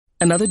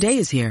Another day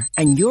is here,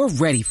 and you're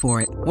ready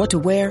for it. What to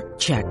wear?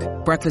 Check.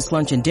 Breakfast,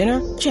 lunch, and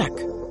dinner? Check.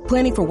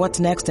 Planning for what's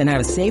next and how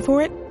to save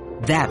for it?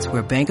 That's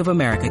where Bank of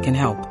America can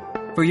help.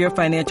 For your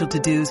financial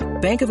to-dos,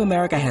 Bank of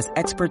America has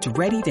experts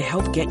ready to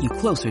help get you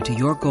closer to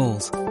your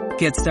goals.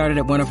 Get started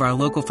at one of our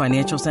local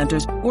financial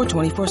centers or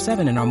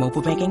 24/7 in our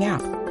mobile banking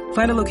app.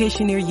 Find a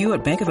location near you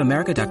at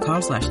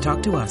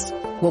bankofamerica.com/talktous.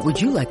 What would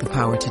you like the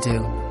power to do?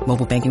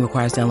 Mobile banking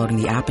requires downloading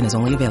the app and is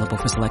only available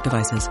for select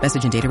devices.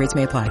 Message and data rates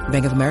may apply.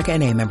 Bank of America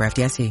N.A., member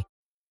FDIC.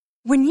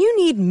 When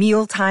you need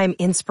mealtime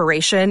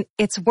inspiration,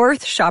 it's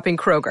worth shopping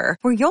Kroger,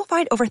 where you'll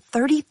find over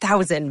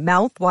 30,000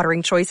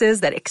 mouth-watering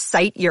choices that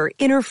excite your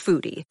inner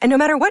foodie. And no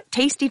matter what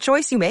tasty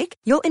choice you make,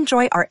 you'll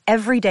enjoy our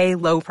everyday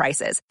low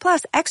prices,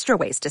 plus extra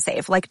ways to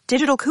save, like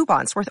digital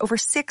coupons worth over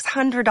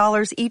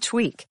 $600 each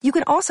week. You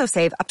can also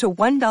save up to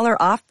 $1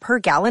 off per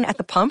gallon at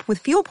the pump with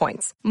fuel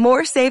points.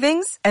 More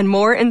savings and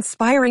more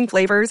inspiring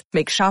flavors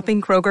make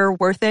shopping Kroger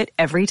worth it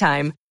every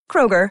time.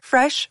 Kroger,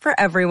 fresh for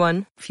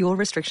everyone. Fuel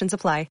restrictions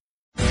apply.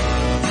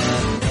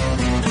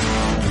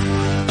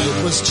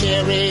 It was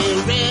cherry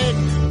red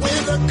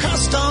with the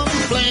custom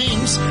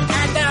flames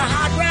at the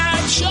Hot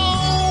Rod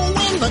Show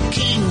when the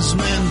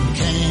Kingsmen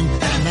came.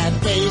 And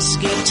that bass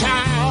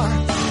guitar,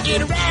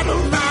 it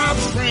rattled my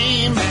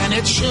frame and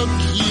it shook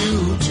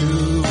you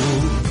too.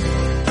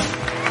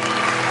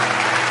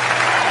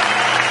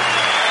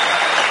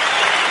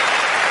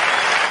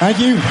 Thank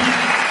you.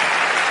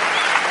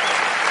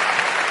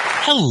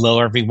 Hello,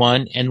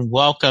 everyone, and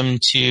welcome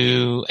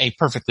to A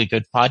Perfectly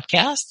Good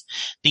Podcast,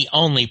 the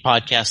only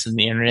podcast on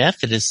the internet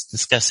that is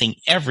discussing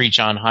every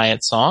John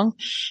Hiatt song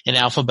in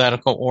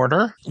alphabetical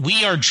order.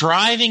 We are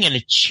driving in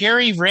a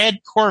cherry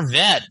red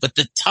Corvette with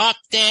the top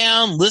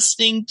down,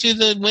 listening to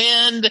the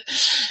wind,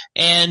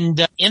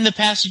 and in the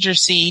passenger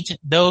seat,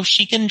 though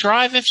she can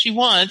drive if she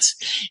wants,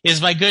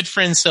 is my good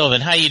friend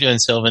Sylvan. How you doing,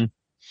 Sylvan?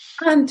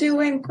 I'm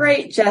doing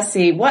great,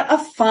 Jesse. What a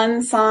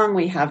fun song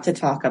we have to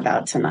talk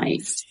about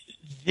tonight.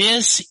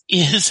 This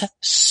is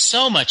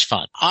so much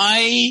fun.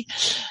 I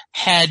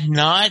had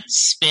not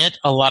spent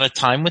a lot of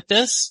time with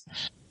this.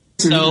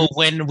 So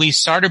when we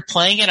started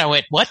playing it, I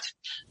went, what?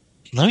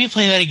 Let me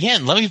play that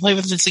again. Let me play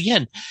with this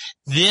again.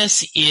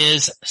 This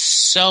is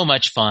so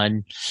much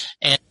fun.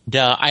 And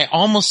I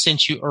almost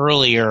sent you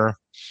earlier,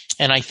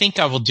 and I think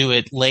I will do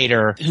it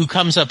later, who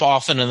comes up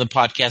often on the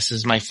podcast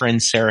is my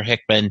friend Sarah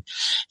Hickman.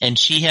 And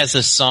she has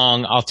a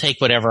song, I'll Take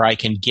Whatever I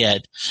Can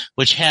Get,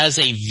 which has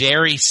a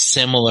very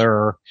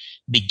similar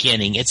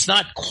beginning. It's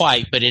not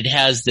quite, but it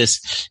has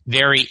this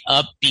very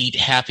upbeat,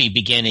 happy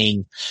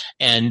beginning.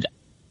 And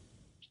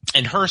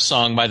her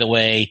song, by the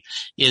way,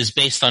 is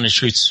based on a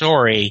true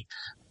story.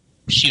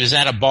 She was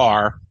at a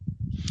bar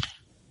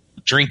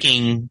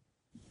drinking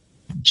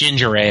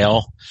ginger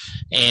ale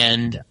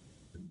and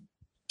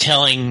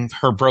telling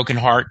her broken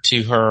heart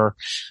to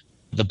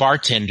the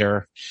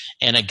bartender,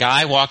 and a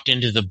guy walked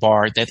into the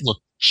bar that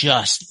looked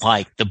just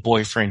like the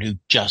boyfriend who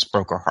just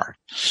broke her heart.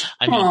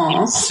 I mean,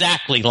 Aww.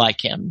 Exactly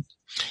like him.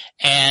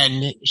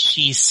 And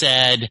she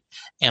said,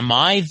 am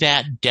I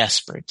that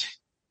desperate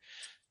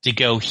to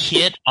go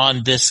hit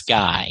on this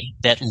guy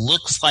that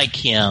looks like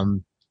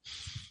him?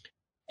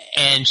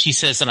 And she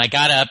says, and I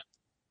got up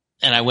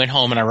and I went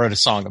home and I wrote a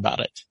song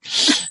about it.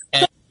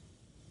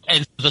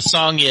 And the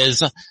song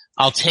is,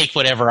 I'll Take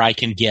Whatever I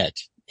Can Get.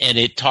 And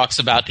it talks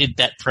about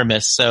that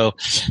premise. So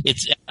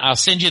I'll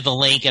send you the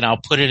link and I'll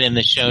put it in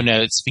the show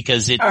notes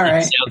because it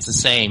sounds the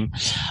same.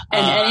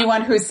 And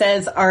anyone who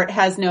says art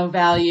has no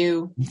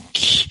value.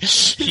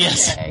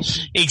 Yes, okay.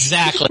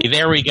 Exactly.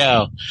 There we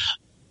go.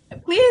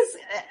 Please,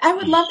 I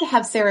would love to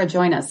have Sarah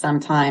join us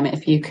sometime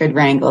if you could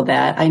wrangle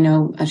that. I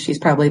know she's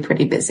probably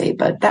pretty busy,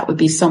 but that would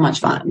be so much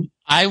fun.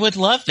 I would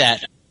love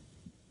that.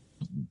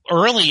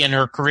 Early in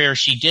her career,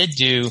 she did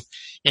do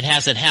It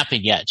Hasn't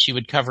Happened Yet. She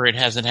would cover It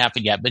Hasn't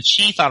Happened Yet, but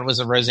she thought it was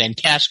a Roseanne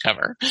Cash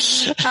cover.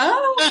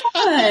 Oh,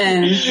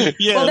 fun.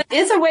 Yeah. Well, that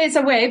is a ways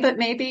away, but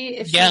maybe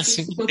if yes,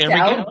 there we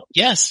out. go.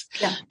 Yes,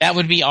 yeah. That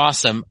would be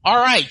awesome. All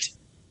right,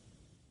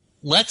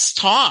 let's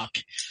talk.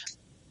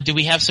 Do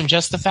we have some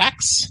Just the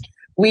Facts?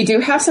 We do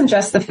have some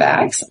Just the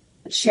Facts.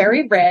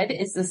 Cherry Red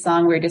is the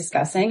song we're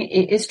discussing.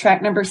 It is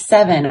track number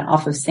 7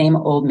 off of Same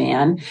Old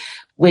Man,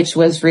 which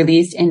was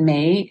released in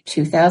May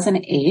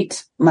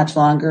 2008, much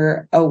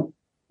longer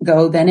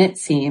ago than it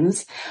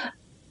seems.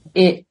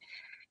 It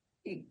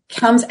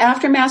comes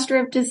after Master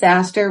of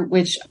Disaster,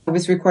 which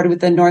was recorded with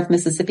the North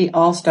Mississippi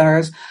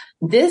All-Stars.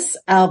 This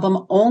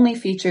album only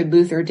featured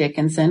Luther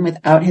Dickinson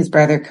without his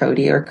brother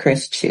Cody or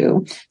Chris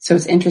Chu. So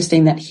it's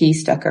interesting that he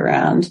stuck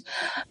around.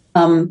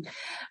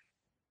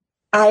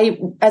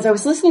 As I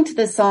was listening to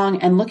this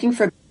song and looking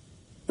for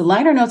the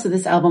liner notes of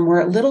this album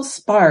were a little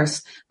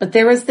sparse, but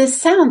there was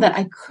this sound that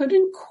I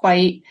couldn't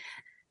quite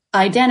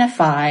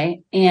identify.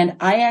 And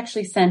I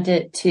actually sent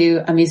it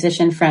to a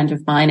musician friend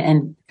of mine,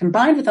 and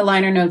combined with the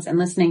liner notes and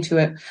listening to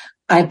it,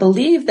 I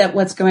believe that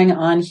what's going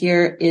on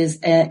here is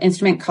an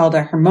instrument called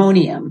a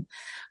harmonium,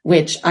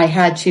 which I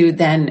had to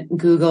then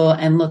Google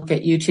and look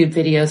at YouTube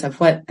videos of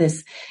what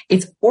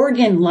it's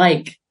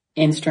organ-like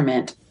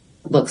instrument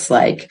looks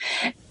like.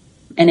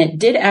 And it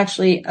did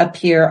actually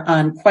appear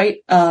on quite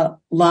a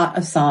lot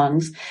of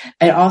songs.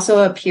 It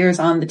also appears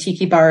on The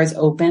Tiki Bar is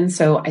Open.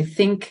 So I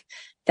think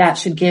that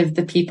should give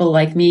the people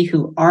like me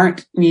who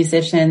aren't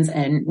musicians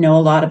and know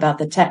a lot about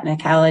the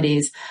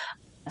technicalities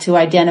to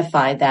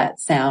identify that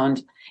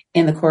sound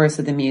in the chorus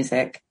of the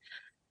music.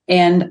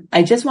 And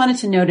I just wanted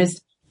to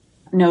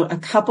note a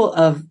couple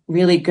of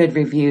really good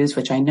reviews,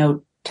 which I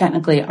know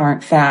technically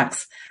aren't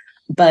facts,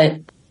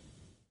 but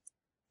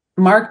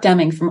Mark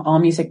Deming from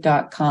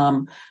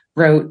allmusic.com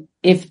wrote,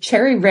 if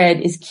Cherry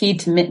Red is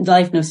keyed to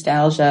midlife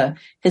nostalgia,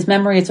 his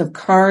memories of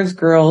Cars,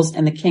 Girls,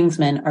 and the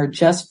Kingsmen are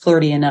just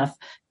flirty enough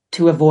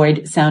to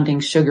avoid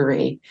sounding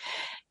sugary.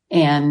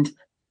 And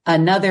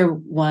another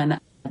one,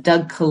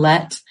 Doug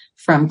Collette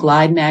from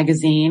Glide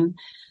magazine,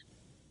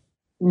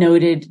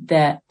 noted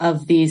that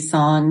of these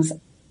songs,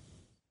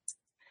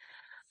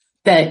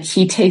 that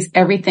he takes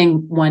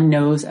everything one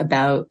knows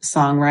about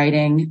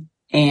songwriting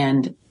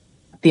and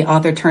the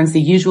author turns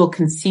the usual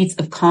conceits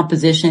of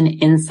composition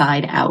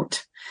inside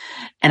out.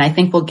 And I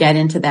think we'll get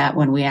into that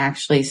when we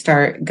actually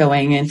start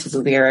going into the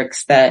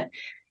lyrics, that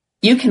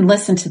you can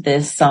listen to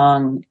this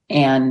song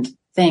and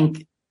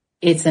think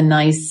it's a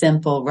nice,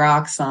 simple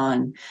rock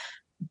song.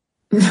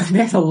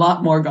 There's a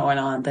lot more going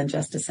on than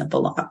just a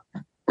simple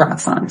rock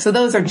song. So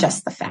those are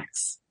just the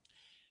facts.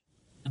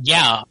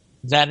 Yeah,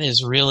 that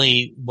is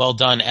really well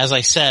done. As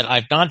I said,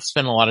 I've not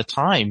spent a lot of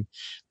time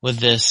with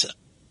this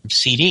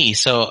CD,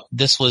 so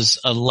this was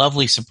a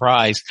lovely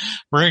surprise.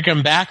 We're going to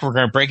come back. We're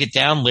going to break it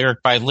down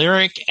lyric by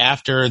lyric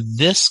after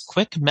this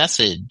quick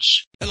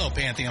message. Hello,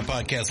 Pantheon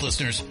podcast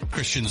listeners.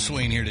 Christian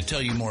Swain here to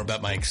tell you more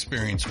about my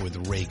experience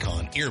with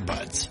Raycon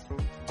earbuds.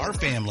 Our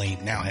family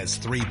now has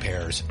 3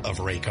 pairs of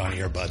Raycon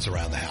earbuds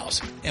around the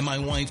house, and my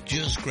wife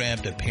just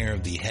grabbed a pair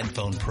of the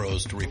Headphone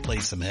Pros to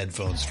replace some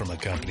headphones from a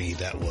company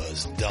that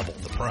was double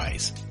the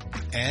price.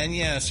 And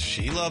yes,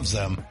 she loves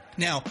them.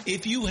 Now,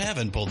 if you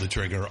haven't pulled the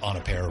trigger on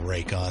a pair of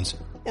Raycons,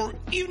 or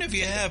even if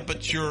you have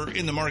but you're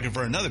in the market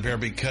for another pair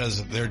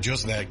because they're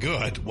just that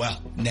good,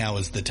 well, now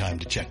is the time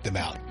to check them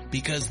out,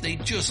 because they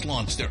just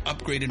launched their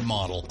upgraded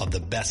model of the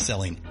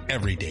best-selling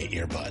everyday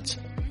earbuds.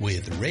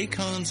 With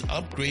Raycon's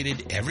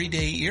upgraded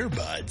everyday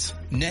earbuds,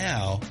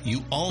 now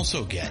you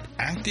also get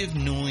active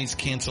noise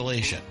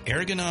cancellation,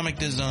 ergonomic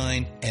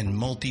design, and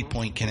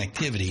multi-point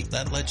connectivity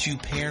that lets you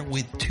pair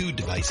with 2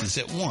 devices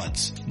at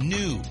once.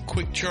 New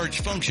quick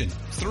charge function,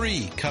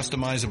 3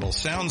 customizable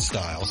sound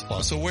styles,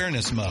 plus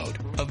awareness mode.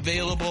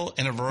 Available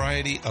in a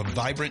variety of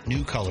vibrant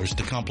new colors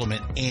to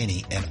complement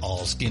any and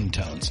all skin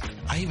tones.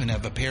 I even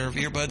have a pair of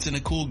earbuds in a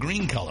cool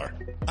green color.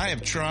 I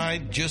have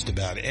tried just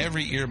about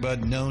every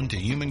earbud known to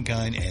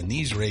humankind, and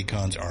these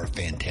Raycons are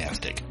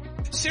fantastic.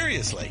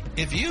 Seriously,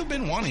 if you've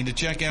been wanting to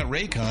check out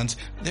Raycons,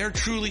 there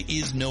truly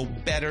is no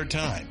better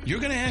time. You're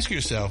going to ask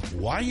yourself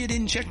why you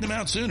didn't check them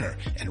out sooner,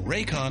 and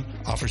Raycon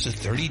offers a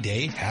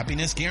 30-day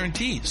happiness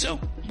guarantee. So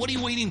what are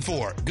you waiting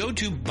for? Go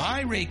to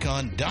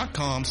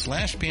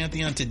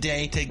buyraycon.com/Pantheon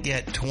today to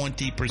get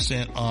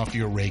 20% off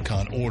your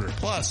Raycon order,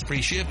 plus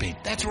free shipping.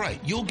 That's right,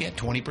 you'll get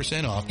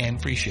 20% off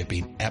and free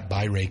shipping at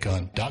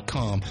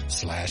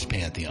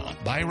buyraycon.com/Pantheon.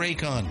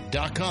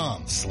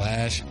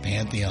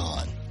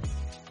 buyraycon.com/Pantheon.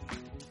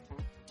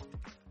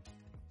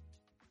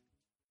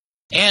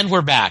 And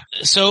we're back.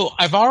 So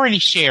I've already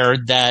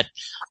shared that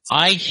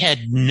I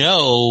had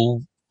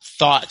no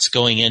thoughts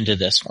going into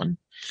this one.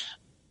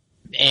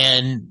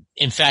 And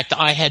in fact,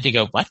 I had to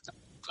go, what?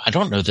 I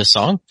don't know this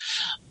song.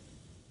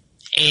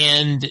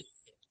 And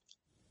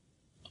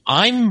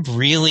I'm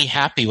really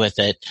happy with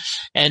it.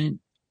 And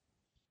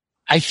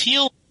I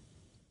feel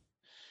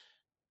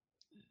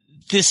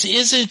this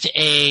isn't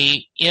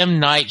a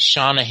M. Night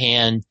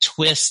Shyamalan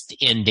twist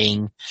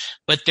ending,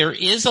 but there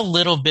is a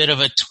little bit of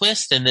a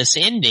twist in this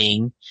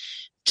ending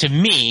to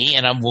me,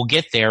 and we'll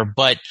get there,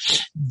 but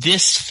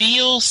this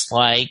feels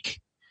like,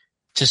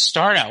 to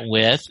start out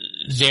with,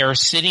 they're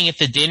sitting at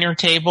the dinner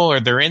table or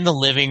they're in the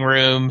living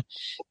room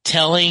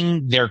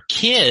telling their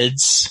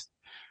kids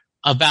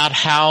about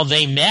how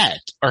they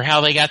met or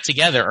how they got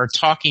together, or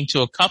talking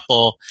to a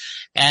couple,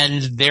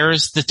 and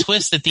there's the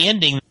twist at the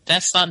ending.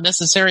 That's not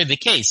necessarily the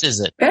case, is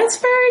it? That's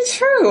very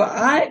true.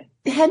 I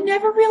had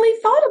never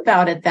really thought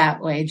about it that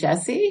way,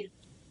 Jesse.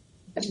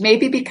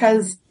 Maybe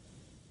because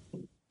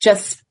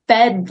just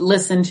Sped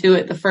listened to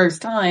it the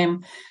first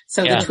time,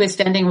 so the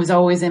twist ending was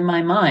always in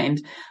my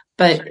mind.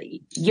 But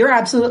you're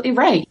absolutely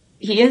right.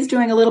 He is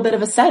doing a little bit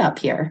of a setup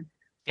here.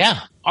 Yeah.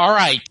 All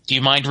right. Do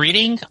you mind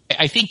reading?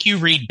 I think you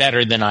read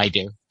better than I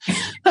do.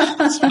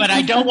 But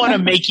I don't want to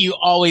make you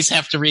always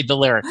have to read the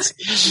lyrics.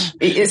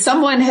 If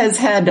someone has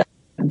had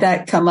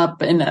that come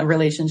up in a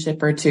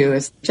relationship or two,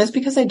 is just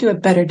because I do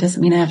it better doesn't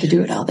mean I have to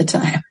do it all the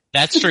time.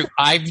 That's true.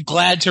 I'm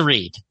glad to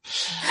read.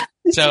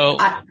 So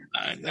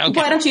okay.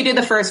 Why don't you do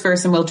the first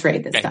verse and we'll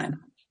trade this time?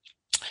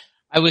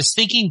 I was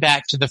thinking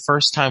back to the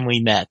first time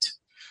we met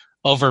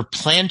over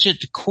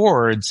plangent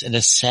chords in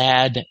a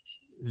sad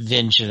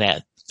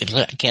vignette.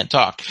 I can't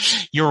talk.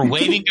 You were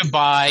waving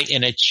goodbye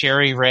in a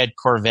cherry red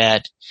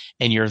Corvette,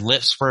 and your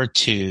lips were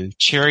too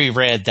cherry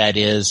red, that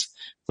is,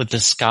 with the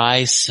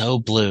sky so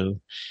blue.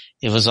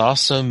 It was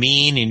also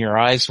mean and your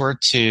eyes were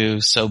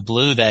too, so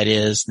blue that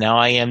is, now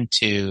I am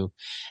too,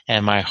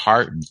 and my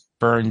heart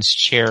burns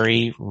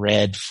cherry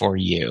red for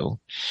you.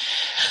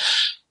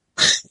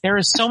 There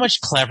is so much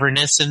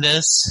cleverness in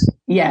this.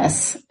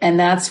 Yes. And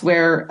that's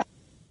where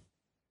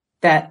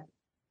that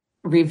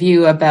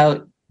review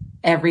about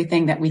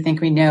everything that we think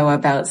we know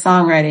about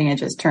songwriting, it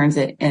just turns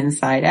it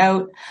inside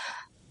out.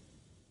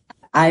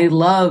 I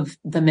love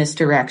the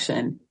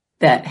misdirection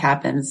that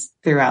happens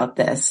throughout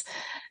this,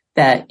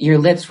 that your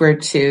lips were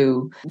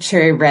too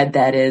cherry red,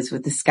 that is,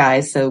 with the sky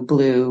so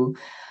blue.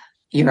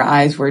 Your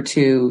eyes were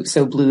too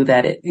so blue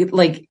that it,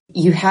 like,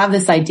 you have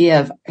this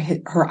idea of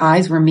her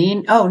eyes were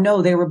mean. Oh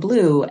no, they were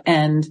blue.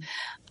 And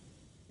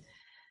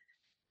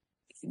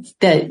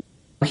that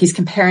he's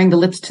comparing the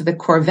lips to the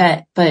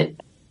Corvette. But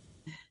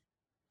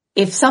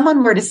if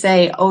someone were to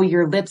say, oh,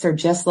 your lips are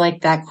just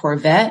like that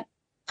Corvette,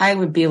 I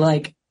would be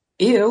like,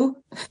 ew.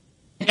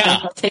 Yeah.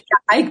 I'll take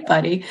a hike,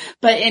 buddy.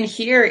 But in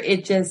here,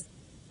 it just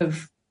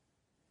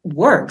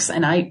works.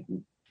 And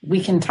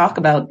we can talk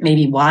about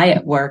maybe why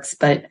it works,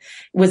 but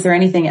was there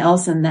anything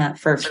else in that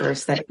first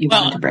verse that you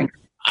wanted to bring?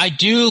 I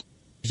do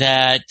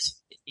that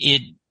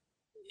and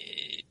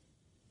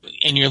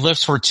your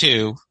lips were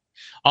too,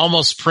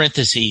 almost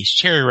parentheses,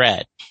 cherry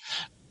red.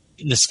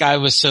 The sky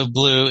was so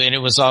blue and it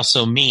was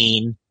also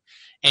mean,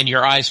 and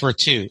your eyes were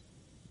too,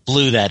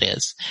 blue that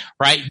is,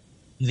 right?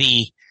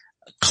 The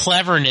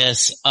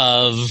cleverness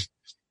of,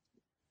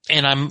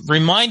 and I'm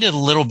reminded a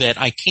little bit,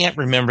 I can't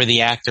remember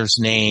the actor's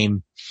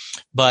name,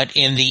 but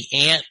in the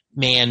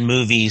Ant-Man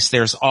movies,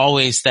 there's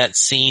always that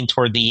scene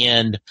toward the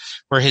end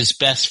where his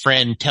best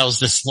friend tells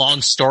this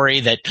long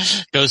story that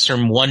goes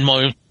from one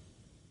moment,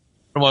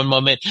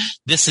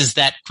 this is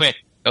that quick.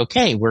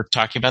 Okay, we're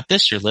talking about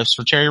this. Your lips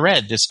were cherry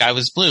red. This guy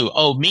was blue.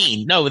 Oh,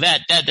 mean. No,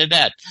 that.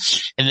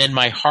 And then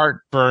my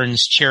heart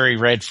burns cherry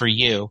red for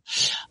you.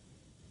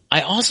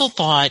 I also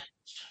thought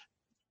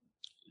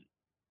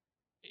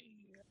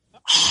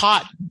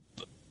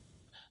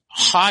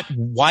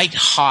white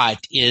hot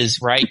is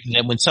right.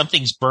 That when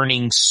something's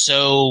burning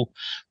so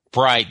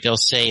bright, they'll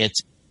say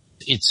it's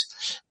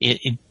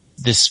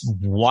this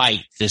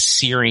white, this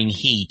searing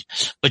heat,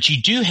 but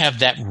you do have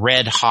that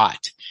red hot,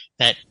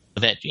 that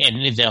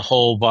and the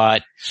whole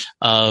bot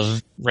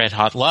of Red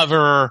Hot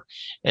Lover,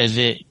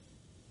 and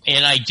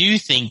I do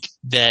think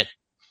that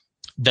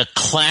the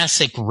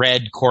classic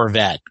red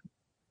Corvette,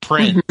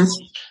 Prince,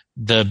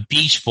 the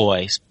Beach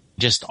Boys,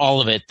 just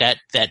all of it, that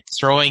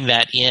throwing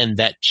that in,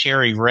 that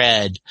cherry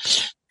red,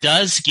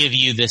 does give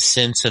you this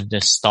sense of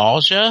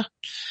nostalgia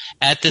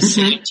at the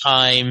same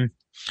time.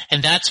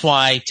 And that's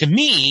why, to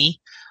me,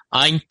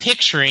 I'm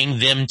picturing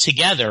them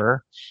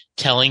together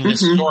telling the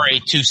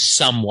story to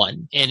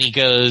someone. And he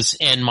goes,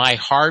 and my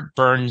heart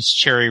burns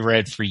cherry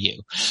red for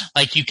you.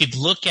 Like, you could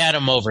look at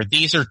them over.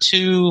 These are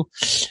two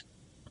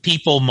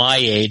people my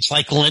age,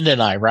 like Linda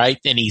and I, right?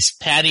 And he's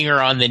patting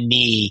her on the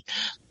knee.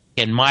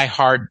 And my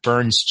heart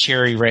burns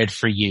cherry red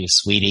for you,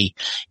 sweetie.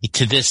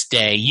 To this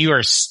day, you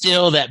are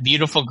still that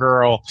beautiful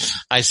girl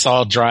I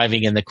saw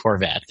driving in the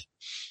Corvette.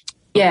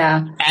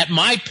 Yeah. At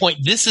my point,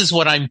 this is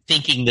what I'm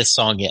thinking this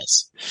song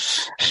is.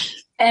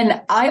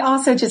 And I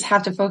also just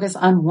have to focus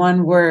on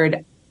one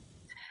word.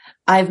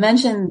 I've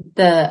mentioned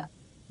the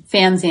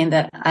fanzine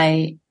that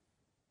I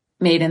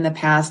made in the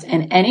past,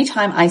 and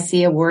anytime I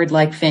see a word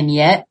like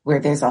vignette where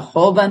there's a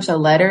whole bunch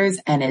of letters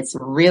and it's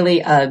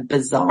really a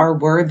bizarre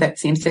word that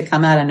seems to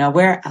come out of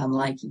nowhere, I'm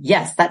like,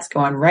 yes, that's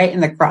going right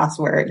in the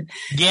crossword.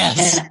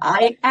 Yes. And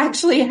I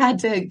actually had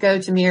to go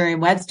to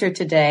Merriam-Webster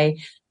today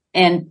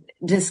and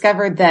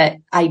discovered that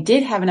I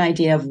did have an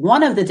idea of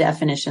one of the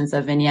definitions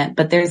of vignette,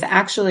 but there's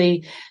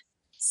actually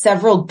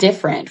several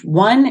different.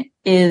 One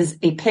is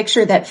a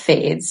picture that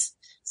fades.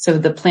 So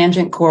the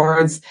plangent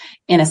chords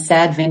in a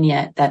sad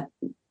vignette that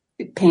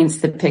paints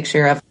the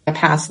picture of a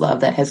past love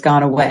that has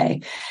gone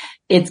away.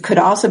 It could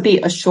also be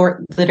a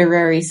short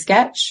literary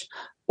sketch,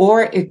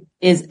 or it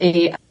is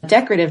a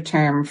decorative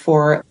term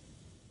for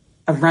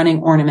a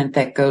running ornament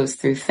that goes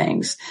through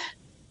things.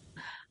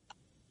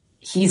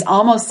 He's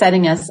almost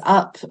setting us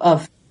up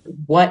of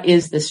what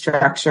is the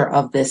structure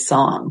of this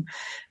song,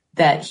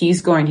 that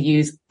he's going to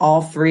use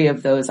all three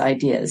of those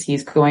ideas.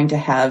 He's going to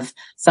have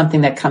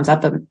something that comes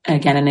up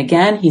again and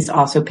again. He's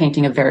also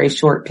painting a very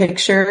short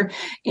picture,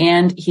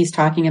 and he's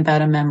talking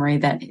about a memory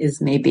that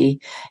is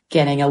maybe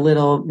getting a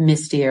little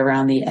misty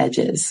around the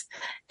edges.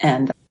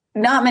 And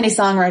not many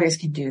songwriters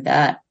can do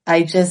that.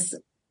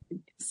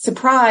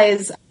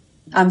 Surprise.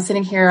 I'm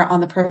sitting here on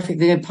the Perfectly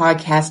Good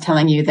podcast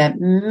telling you that,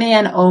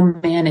 man, oh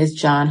man, is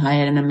John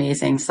Hiatt an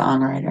amazing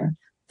songwriter.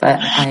 But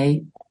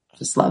I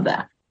just love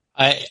that.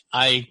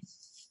 I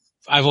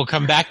will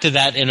come back to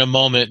that in a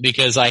moment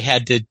because I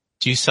had to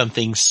do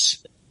something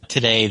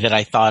today that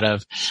I thought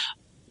of.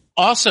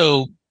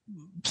 Also,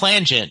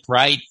 plangent,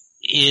 right,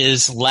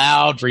 is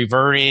loud,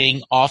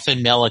 reverting,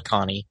 often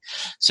melancholy.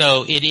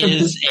 So it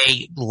is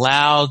a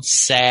loud,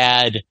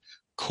 sad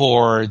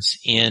chords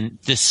in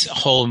this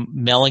whole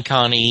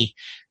melancholy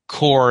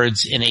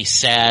chords in a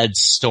sad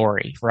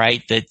story,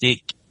 right? That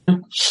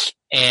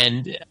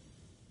And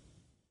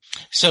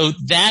so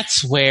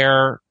that's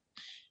where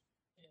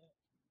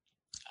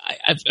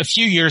a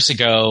few years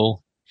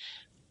ago,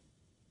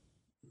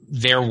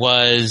 there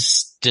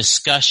was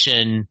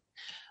discussion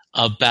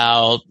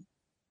about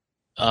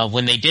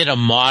when they did a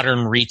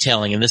modern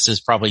retelling, and this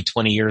is probably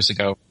 20 years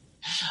ago,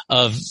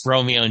 of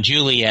Romeo and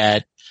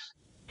Juliet.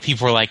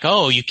 People were like,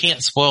 oh, you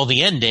can't spoil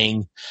the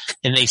ending.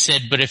 And they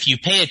said, but if you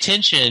pay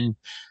attention,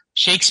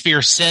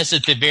 Shakespeare says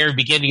at the very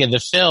beginning of the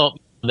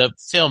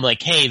film,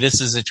 like, hey,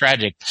 this is a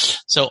tragic.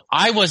 So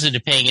I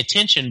wasn't paying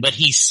attention, but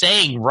he's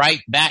saying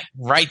right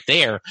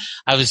there.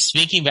 I was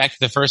thinking back to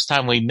the first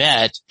time we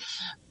met,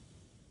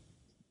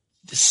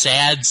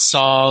 sad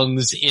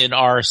songs in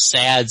our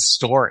sad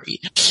story,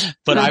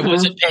 but I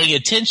wasn't paying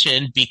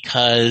attention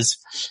because,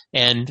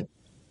 and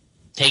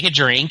take a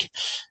drink,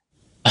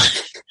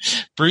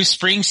 Bruce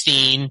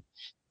Springsteen,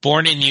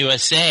 Born in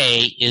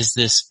USA, is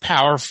this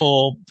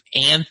powerful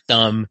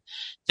anthem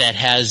that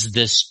has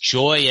this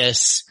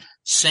joyous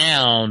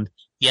sound,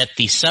 yet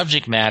the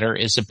subject matter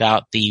is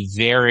about the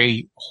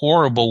very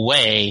horrible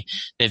way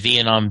that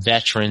Vietnam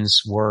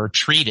veterans were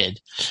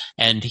treated.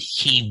 And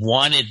he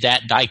wanted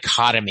that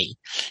dichotomy.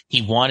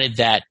 He wanted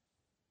that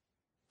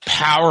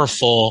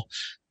powerful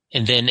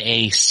and then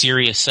a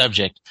serious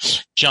subject.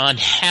 John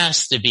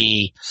has to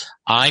be,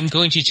 I'm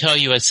going to tell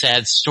you a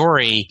sad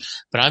story,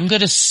 but I'm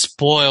going to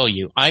spoil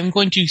you. I'm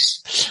going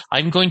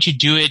to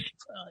do it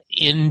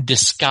in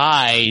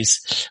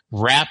disguise,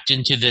 wrapped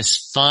into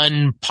this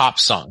fun pop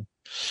song.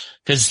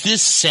 Because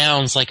this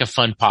sounds like a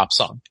fun pop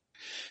song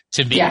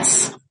to me.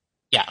 Yes.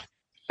 Yeah.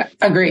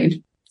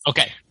 Agreed.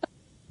 Okay.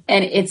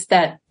 And it's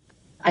that,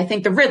 I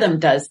think the rhythm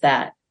does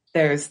that.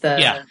 There's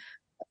the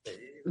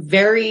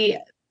very,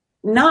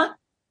 not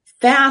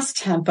fast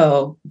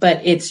tempo,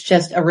 but it's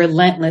just a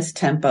relentless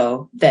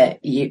tempo that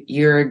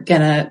you're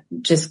gonna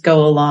just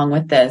go along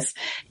with this.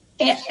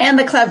 And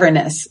the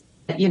cleverness,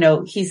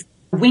 he's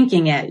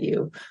winking at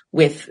you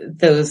with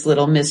those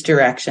little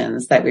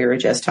misdirections that we were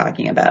just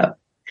talking about.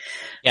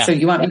 Yeah. So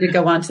you want me to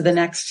go on to the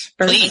next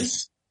verse?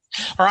 Please.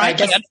 All right.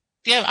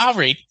 I'll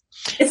read.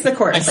 It's the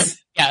chorus.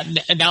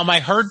 Now my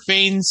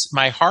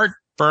heart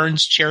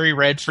burns cherry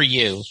red for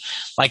you,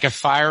 like a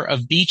fire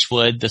of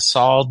beechwood. The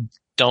Saul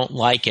don't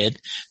like it,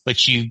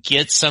 but you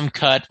get some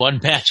cut, one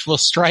match will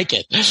strike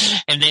it.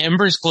 And the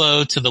embers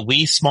glow to the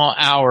wee small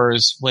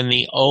hours when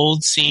the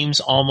old seems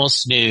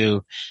almost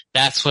new.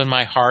 That's when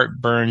my heart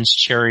burns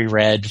cherry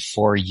red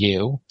for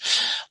you.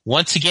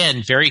 Once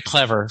again, very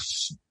clever.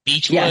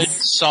 Beechwood,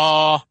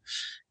 Saw,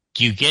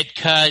 you get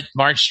cut,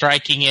 March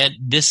striking it.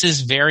 This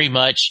is very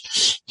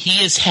much,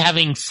 he is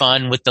having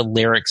fun with the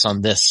lyrics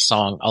on this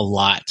song a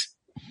lot.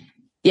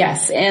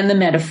 Yes, and the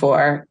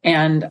metaphor.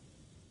 And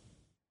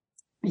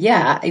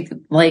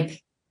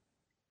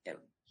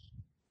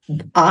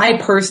I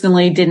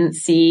personally didn't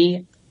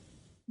see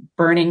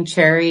burning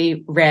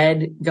cherry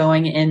red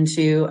going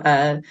into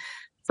a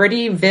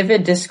pretty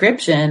vivid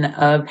description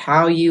of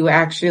how you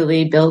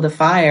actually build a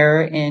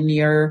fire in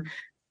your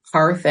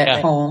hearth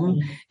at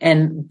home.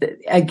 And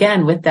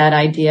again, with that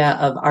idea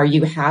of, are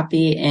you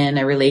happy in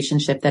a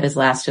relationship that has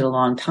lasted a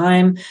long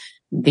time?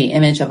 The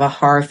image of a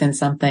hearth and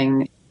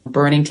something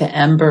burning to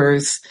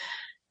embers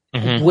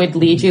would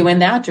lead you in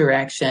that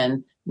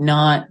direction,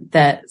 not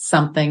that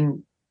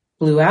something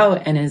blew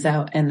out and is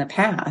out in the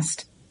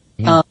past.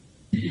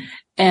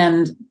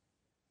 And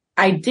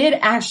I did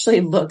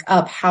actually look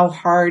up how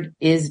hard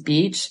is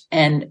beech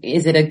and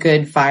is it a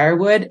good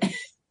firewood?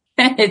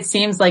 It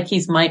seems like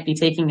he might be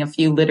taking a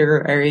few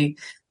literary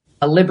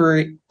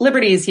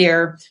liberties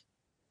here,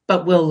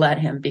 but we'll let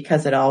him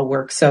because it all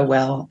works so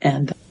well.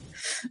 And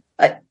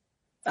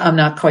I'm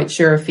not quite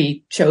sure if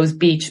he chose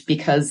beech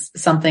because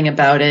something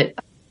about it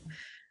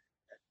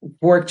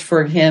worked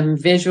for him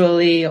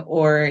visually,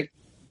 or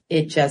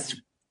it just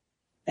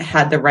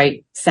had the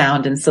right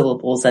sound and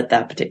syllables at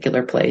that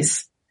particular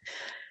place.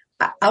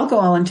 I'll go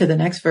on to the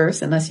next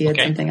verse unless you had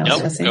something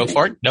else to say. Go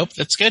for it. Nope,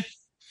 that's good.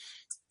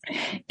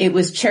 It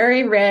was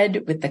cherry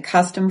red with the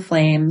custom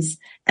flames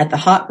at the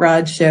hot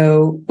rod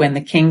show when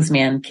the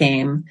Kingsman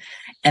came,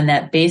 and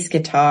that bass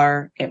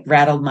guitar, it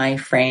rattled my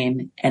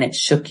frame and it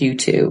shook you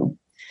too.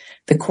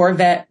 The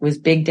Corvette was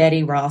Big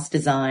Daddy Ross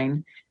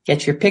design.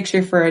 Get your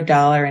picture for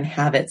 $1 and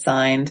have it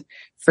signed.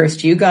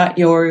 First you got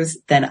yours,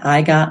 then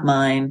I got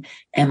mine,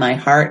 and my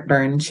heart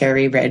burned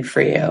cherry red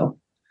for you.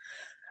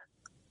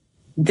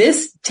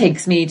 This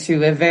takes me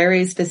to a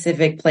very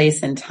specific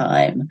place in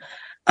time.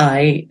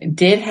 I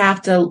did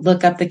have to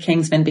look up the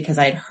Kingsmen because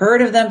I'd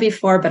heard of them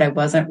before, but I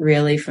wasn't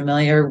really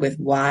familiar with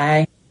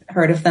why I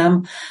heard of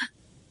them.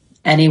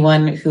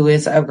 Anyone who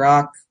is a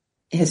rock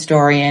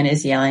historian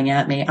is yelling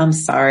at me. I'm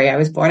sorry. I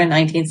was born in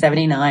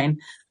 1979.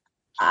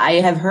 I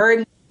have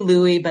heard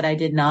Louis, but I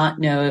did not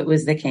know it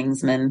was the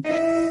Kingsmen.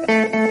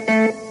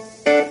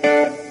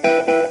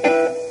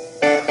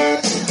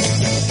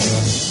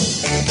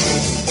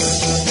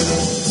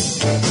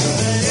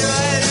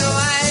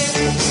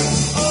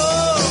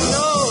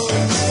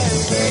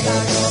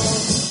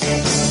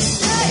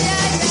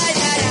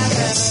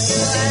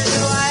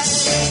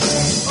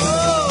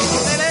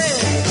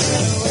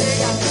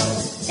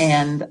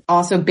 And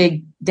also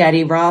Big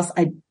Daddy Roth.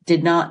 I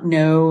did not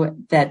know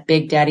that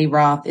Big Daddy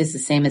Roth is the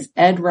same as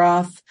Ed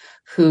Roth,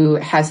 who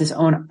has his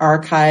own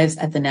archives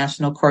at the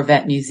National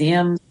Corvette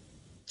Museum.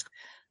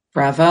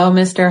 Bravo,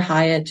 Mr.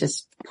 Hyatt,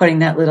 just putting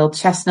that little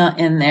chestnut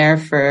in there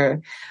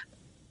for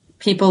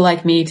people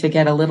like me to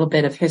get a little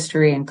bit of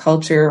history and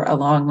culture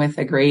along with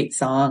a great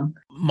song.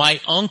 My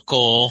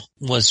uncle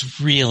was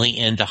really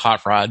into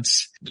hot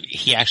rods.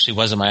 He actually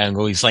wasn't my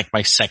uncle. He's like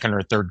my second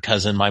or third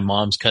cousin, my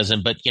mom's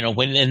cousin. But, you know,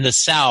 when in the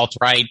South,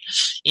 right,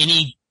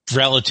 any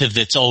relative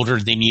that's older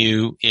than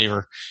you,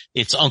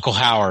 it's Uncle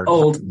Howard.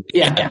 Old.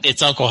 Yeah.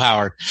 It's Uncle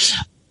Howard.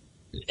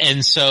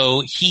 And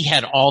so he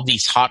had all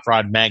these hot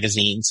rod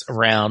magazines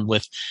around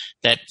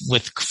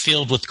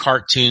filled with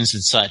cartoons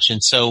and such.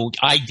 And so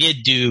I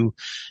did do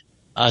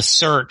a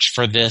search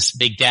for this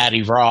Big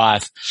Daddy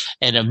Roth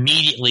and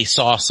immediately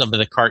saw some of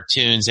the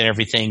cartoons and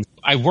everything.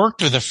 I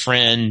worked with a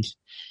friend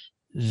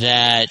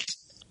that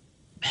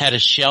had a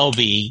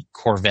Shelby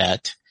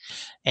Corvette,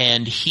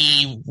 and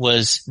he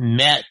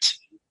met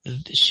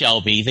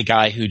Shelby, the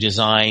guy who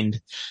designed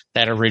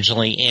that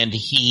originally, and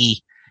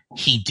he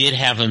did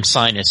have him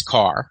sign his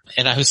car.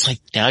 And I was like,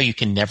 now you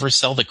can never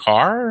sell the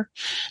car?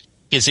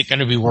 Is it going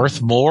to be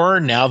worth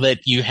more now that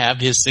you have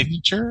his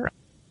signature?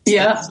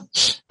 Yeah.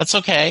 That's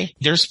okay.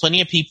 There's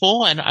plenty of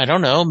people, and I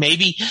don't know,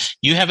 maybe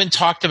you haven't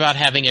talked about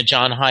having a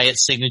John Hyatt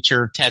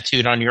signature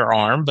tattooed on your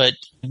arm, but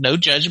no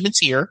judgments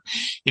here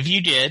if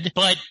you did.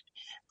 But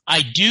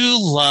I do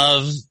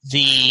love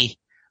the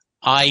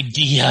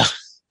idea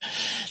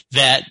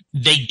that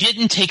they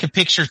didn't take a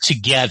picture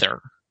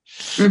together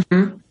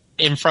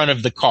in front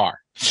of the car.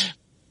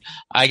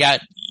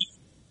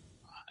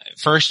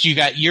 First you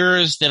got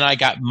yours, then I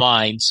got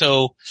mine.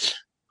 So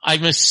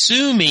I'm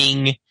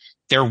assuming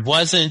there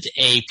wasn't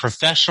a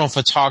professional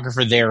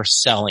photographer there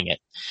selling it.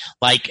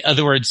 Like, in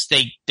other words,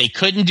 they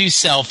couldn't do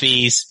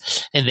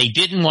selfies, and they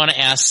didn't want to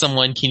ask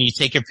someone, can you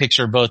take a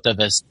picture of both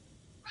of us?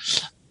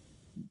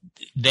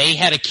 They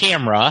had a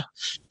camera,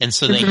 and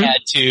so they had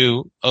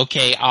to,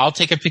 okay, I'll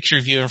take a picture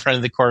of you in front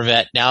of the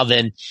Corvette. Now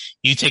then,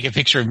 you take a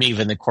picture of me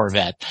in the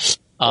Corvette.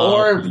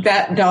 Or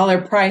that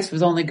dollar price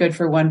was only good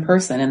for one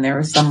person, and there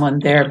was someone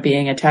there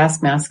being a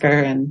taskmaster,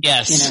 and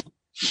yes.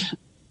 You know.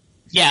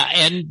 Yeah,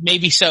 and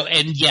maybe so,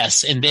 and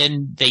yes, and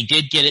then they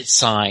did get it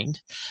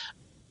signed.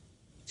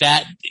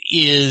 That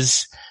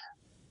is,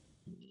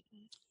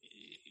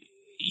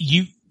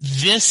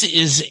 this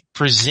is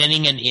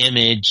presenting an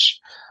image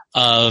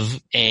of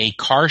a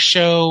car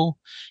show.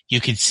 You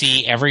could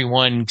see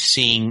everyone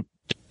seeing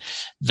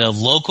the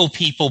local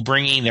people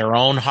bringing their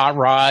own hot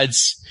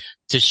rods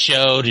to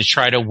show to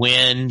try to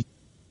win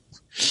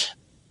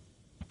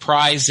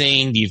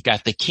prizing. You've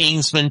got the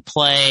Kingsmen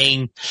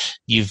playing.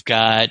 You've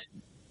got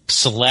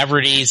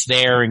celebrities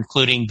there,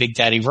 including Big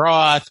Daddy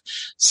Roth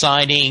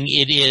signing.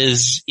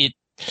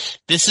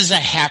 This is a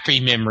happy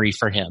memory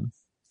for him.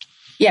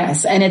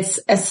 Yes. And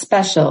it's a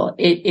special.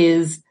 It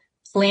is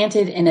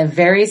planted in a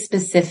very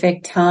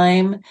specific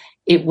time.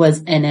 It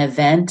was an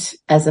event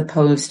as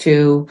opposed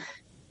to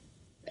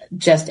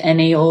just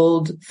any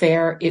old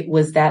fair. It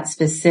was that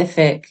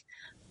specific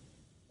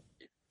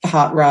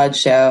hot rod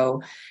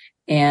show,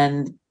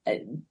 and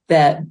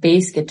that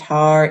bass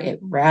guitar, it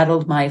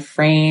rattled my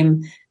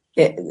frame.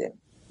 You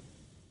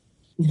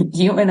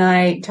and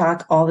I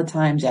talk all the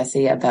time,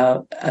 Jesse,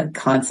 about a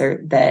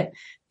concert that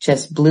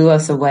just blew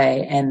us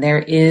away. And there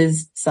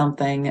is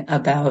something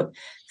about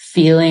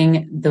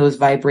feeling those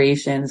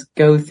vibrations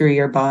go through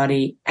your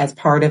body as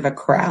part of a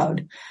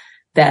crowd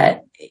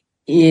that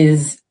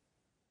is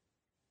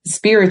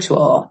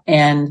spiritual,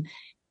 and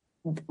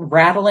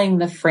rattling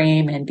the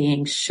frame and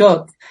being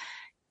shook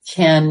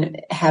can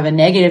have a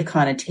negative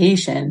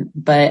connotation.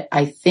 But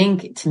I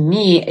think, to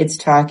me, it's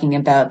talking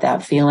about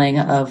that feeling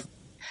of,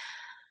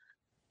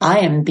 I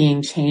am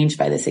being changed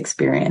by this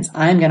experience.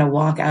 I'm going to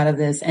walk out of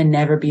this and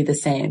never be the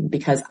same,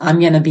 because I'm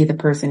going to be the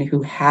person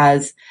who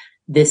has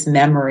this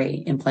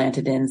memory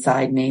implanted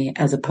inside me,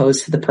 as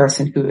opposed to the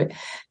person who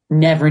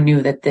never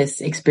knew that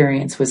this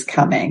experience was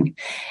coming.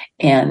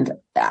 And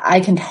I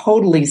can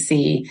totally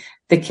see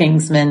the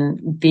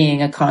Kingsmen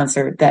being a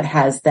concert that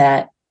has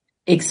that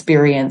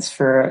experience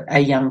for a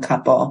young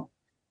couple.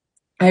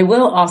 I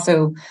will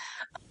also,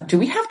 do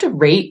we have to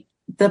rate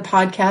the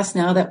podcast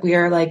now that we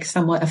are like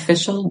somewhat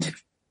official?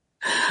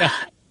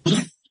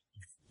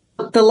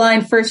 The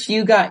line, first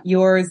you got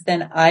yours,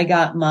 then I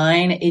got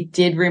mine. It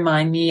did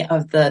remind me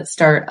of the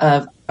start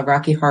of a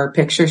Rocky Horror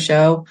Picture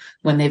Show,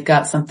 when they've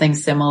got something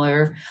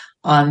similar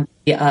on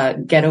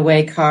the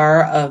getaway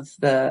car of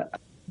the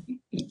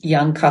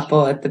young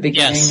couple at the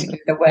beginning of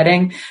the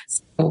wedding.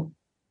 So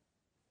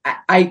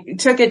I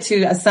took it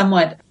to a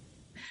somewhat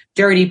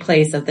dirty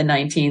place of the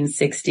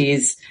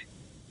 1960s.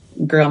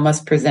 Girl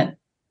must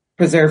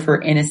preserve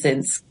her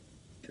innocence.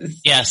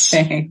 Yes.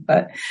 Thing.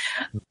 But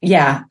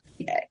yeah,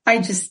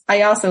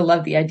 I also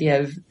love the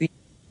idea of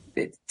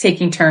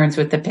taking turns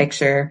with the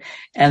picture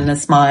and the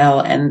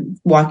smile and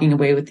walking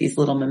away with these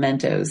little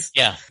mementos.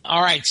 Yeah.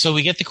 All right. So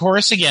we get the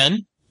chorus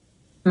again.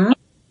 Hmm?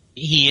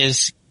 He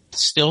is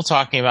still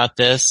talking about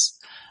this.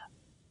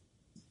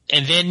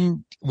 And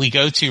then we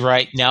go to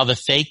right now the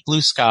fake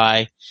blue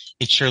sky.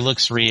 It sure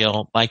looks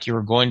real, like you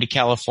were going to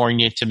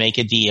California to make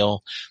a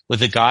deal with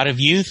the god of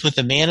youth, with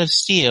the man of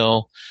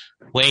steel,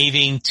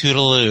 waving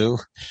toodaloo.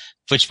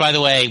 Which, by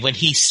the way, when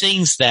he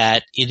sings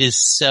that, it is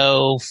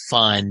so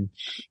fun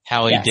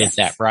how he did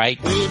that, right?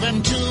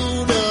 Waving toodaloo.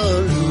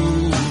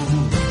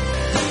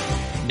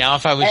 Now,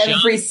 if I was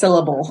Every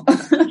syllable.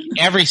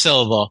 every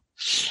syllable.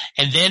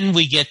 And then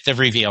we get the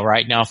reveal,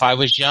 right? Now, if I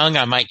was young,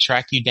 I might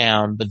track you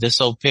down, but this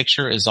old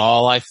picture is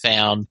all I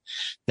found.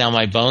 Now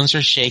my bones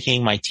are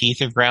shaking, my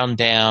teeth are ground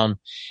down,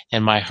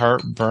 and my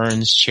heart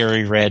burns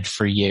cherry red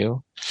for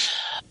you.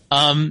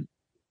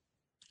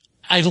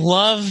 I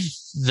love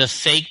the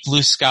fake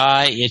blue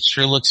sky. It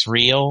sure looks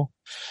real.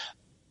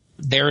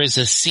 There is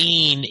a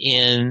scene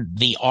in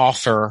The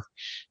Offer,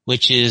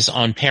 which is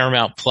on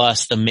Paramount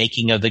Plus, the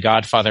making of the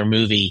Godfather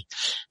movie.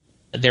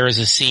 There is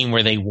a scene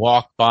where they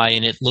walk by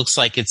and it looks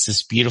like it's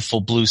this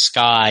beautiful blue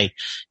sky,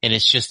 and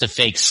it's just a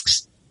fake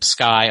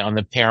sky on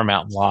the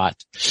Paramount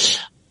lot.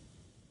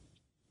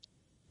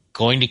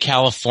 Going to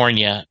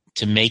California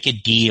to make a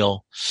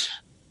deal,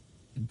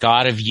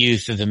 God of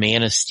Youth or the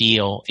Man of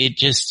Steel. It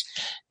just,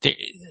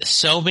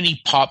 so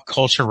many pop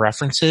culture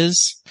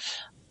references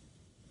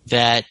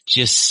that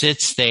just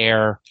sits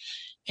there.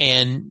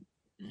 And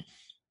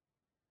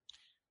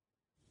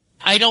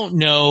I don't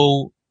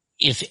know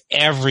if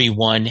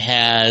everyone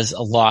has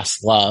a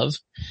lost love,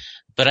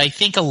 but I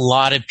think a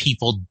lot of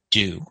people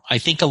do. I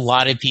think a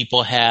lot of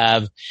people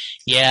have,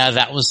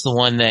 that was the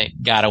one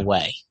that got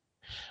away.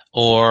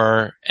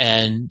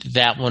 And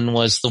that one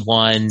was the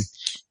one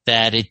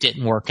that it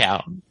didn't work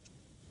out.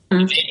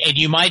 Mm-hmm. And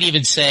you might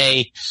even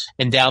say,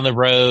 and down the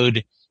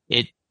road,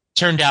 it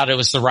turned out it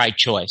was the right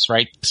choice,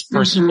 right? This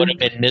person would have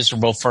been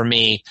miserable for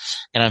me,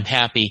 and I'm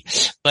happy.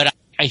 But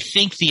I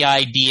think the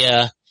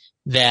idea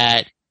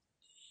that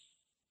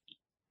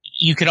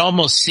you could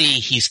almost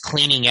see he's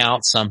cleaning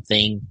out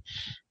something,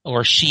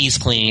 or she's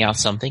cleaning out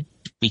something.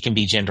 We can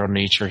be gender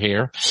neutral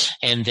here.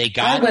 And they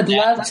got I would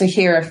love to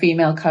hear a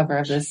female cover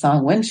of this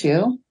song, wouldn't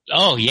you?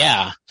 Oh,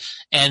 yeah.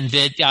 And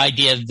the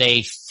idea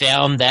they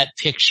found that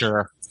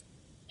picture,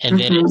 and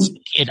then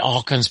it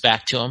all comes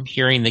back to him,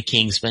 hearing the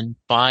Kingsmen,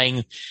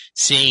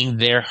 seeing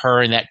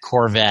her in that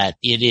Corvette.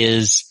 It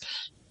is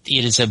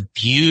a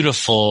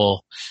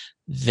beautiful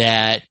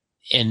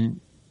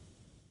and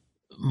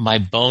my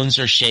bones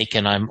are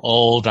shaking. I'm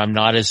old. I'm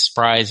not as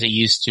spry as I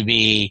used to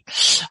be.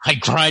 I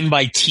grind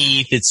my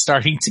teeth. It's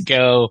starting to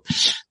go,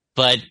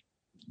 but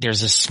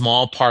there's a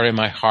small part of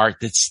my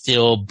heart that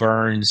still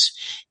burns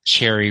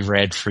cherry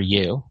red for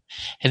you.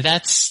 And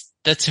that's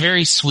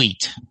very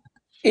sweet.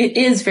 It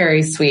is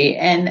very sweet.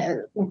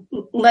 And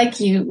like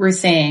you were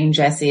saying,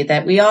 Jesse,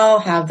 that we all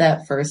have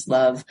that first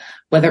love,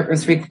 whether it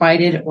was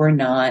requited or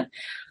not.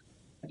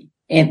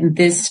 In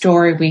this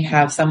story, we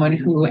have someone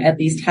who at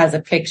least has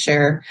a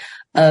picture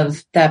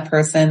of that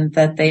person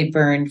that they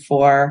burned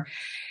for.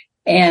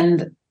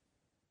 And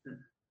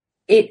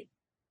it's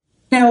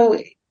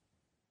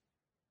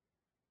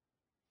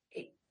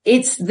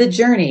the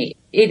journey.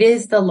 It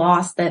is the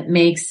loss that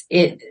makes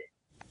it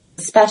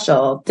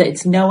special.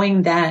 It's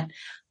knowing that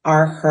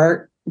our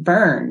heart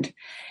burned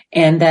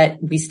and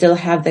that we still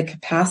have the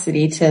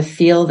capacity to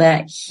feel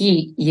that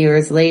heat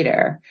years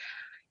later.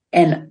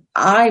 And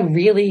I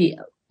really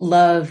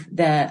love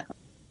that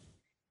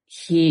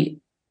he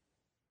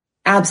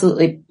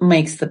absolutely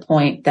makes the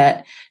point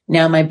that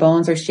now my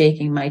bones are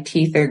shaking, my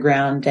teeth are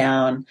ground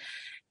down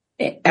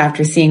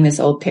after seeing this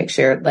old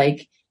picture.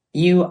 Like,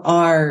 you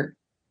are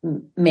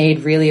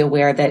made really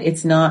aware that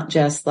it's not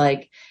just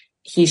like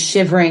he's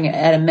shivering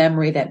at a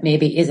memory that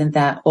maybe isn't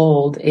that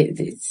old.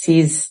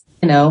 He's,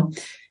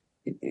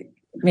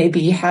 maybe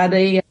he had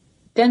a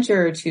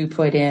denture or two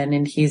put in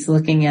and he's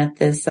looking at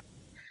this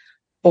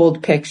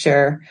old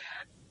picture.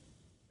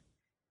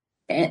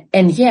 And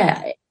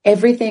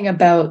everything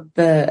about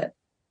the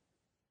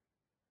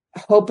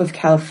hope of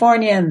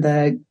California and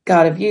the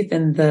God of Youth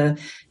and the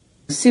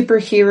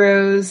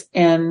superheroes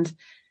and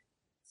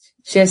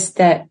just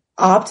that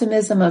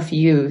optimism of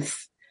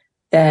youth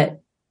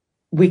that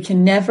we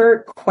can never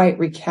quite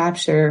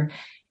recapture.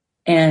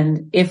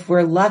 And if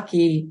we're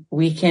lucky,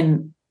 we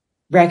can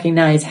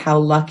recognize how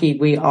lucky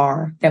we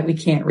are that we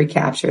can't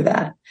recapture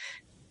that.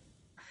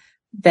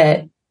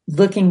 That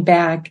looking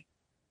back,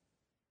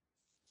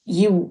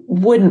 you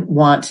wouldn't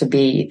want to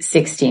be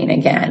 16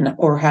 again,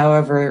 or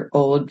however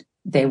old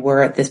they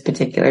were at this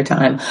particular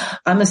time.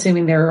 I'm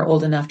assuming they were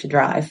old enough to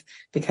drive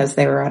because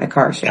they were at a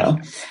car show.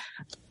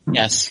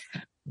 Yes.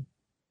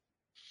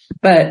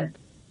 But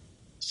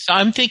so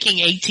I'm thinking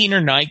 18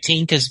 or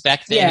 19, because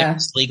back then it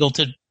was legal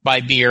to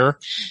buy beer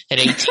at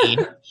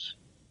 18.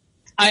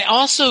 I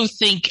also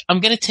think I'm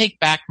going to take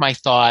back my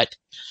thought.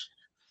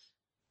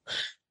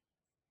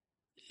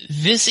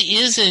 This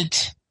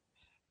isn't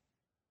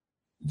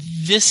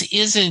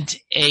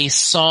a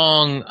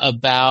song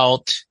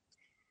about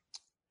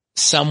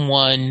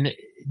someone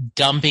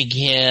dumping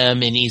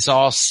him and he's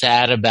all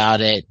sad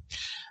about it.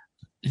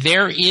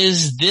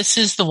 This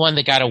is the one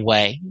that got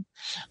away.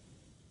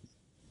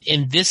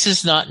 And this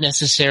is not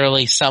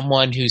necessarily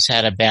someone who's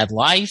had a bad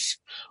life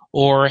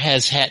or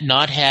has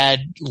not had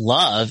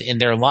love in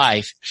their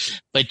life,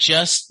 but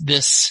just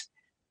this,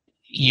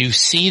 you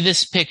see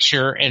this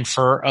picture and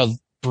for a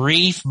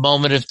brief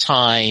moment of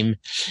time,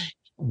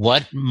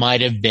 what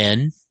might have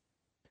been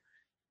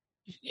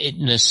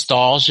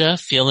nostalgia,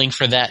 feeling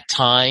for that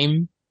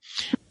time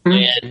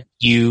when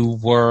you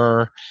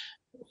were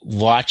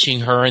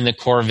watching her in the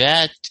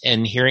Corvette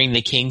and hearing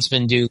the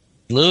Kingsmen do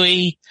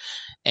Louie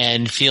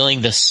and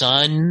feeling the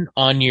sun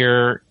on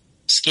your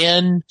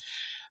skin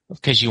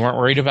because you weren't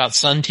worried about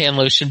suntan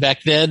lotion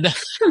back then.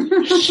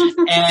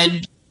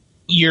 And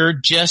you're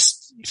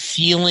just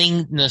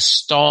feeling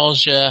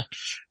nostalgia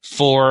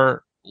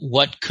for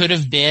what could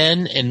have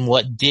been and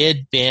what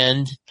did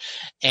bend.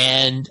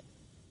 And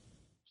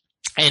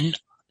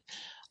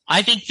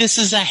I think this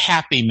is a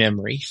happy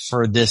memory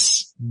for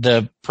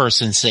the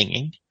person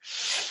singing.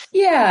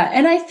 Yeah.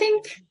 And I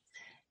think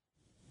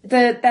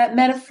that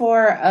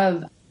metaphor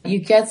of you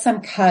get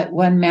some cut,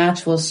 one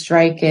match will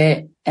strike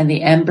it, and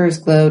the embers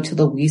glow till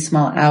the wee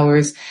small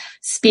hours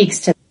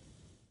speaks to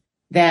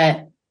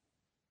that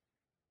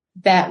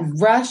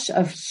rush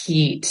of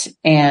heat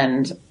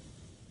and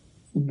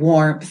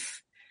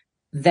warmth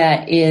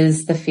that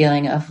is the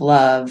feeling of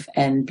love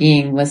and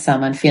being with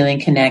someone, feeling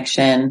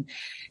connection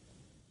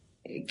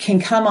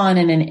can come on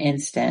in an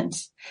instant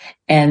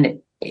and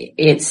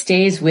it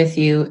stays with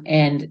you.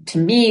 And to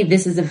me,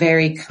 this is a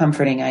very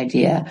comforting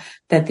idea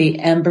that the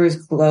embers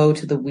glow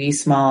to the wee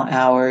small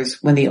hours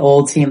when the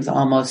old seems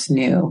almost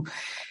new.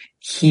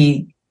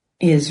 He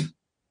is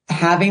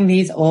having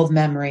these old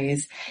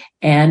memories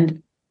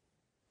and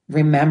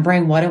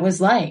remembering what it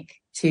was like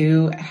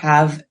to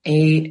have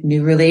a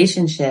new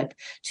relationship,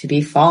 to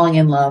be falling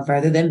in love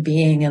rather than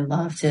being in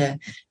love, to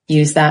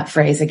use that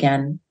phrase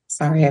again.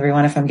 Sorry,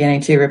 everyone, if I'm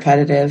getting too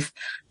repetitive.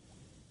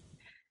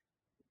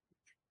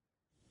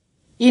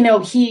 You know,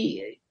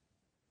 he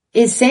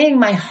is saying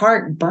my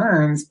heart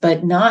burns,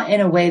 but not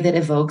in a way that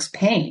evokes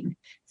pain.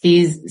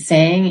 He's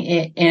saying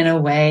it in a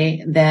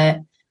way that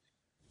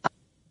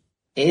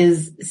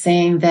is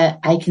saying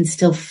that I can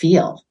still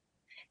feel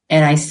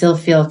and I still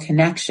feel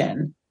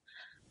connection.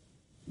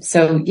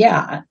 So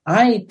yeah,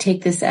 I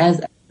take this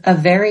as a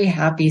very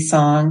happy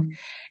song,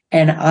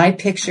 and I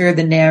picture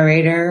the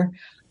narrator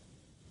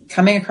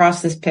coming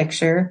across this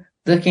picture,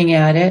 looking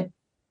at it,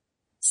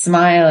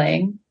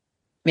 smiling,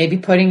 maybe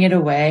putting it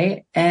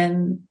away,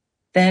 and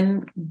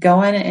then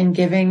going and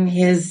giving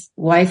his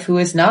wife, who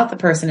is not the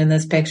person in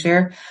this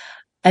picture,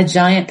 a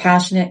giant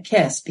passionate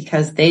kiss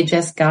because they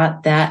just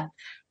got that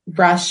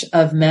rush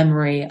of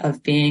memory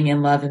of being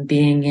in love and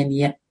being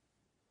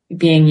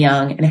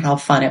young and how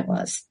fun it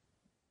was.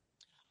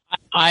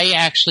 I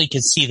actually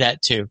could see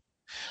that too.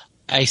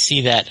 I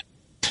see that.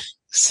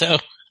 So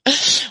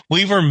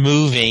we were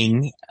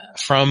moving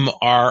from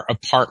our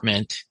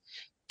apartment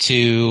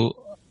to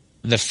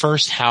the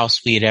first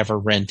house we had ever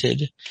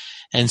rented.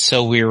 And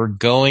so we were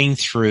going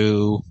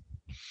through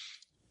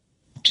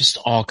just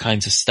all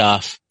kinds of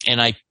stuff.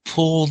 And I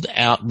pulled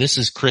out, this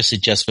is Chris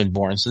had just been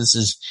born. So this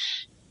is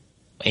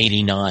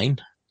 89.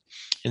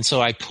 And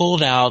so I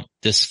pulled out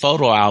this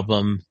photo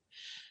album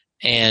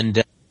and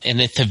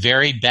at the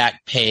very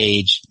back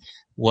page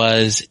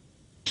was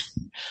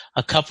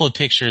a couple of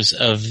pictures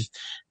of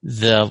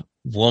the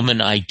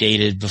woman I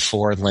dated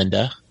before,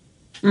 Linda.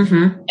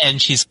 Mm-hmm. And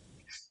she's,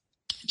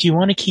 do you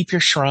want to keep your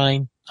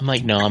shrine? I'm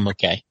like, no, I'm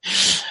okay.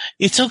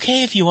 It's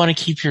okay if you want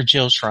to keep your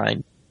Jill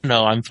shrine.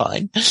 No, I'm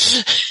fine.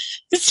 It's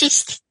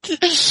just,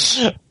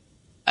 because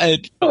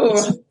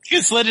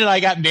Linda and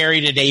I got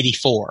married at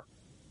 84.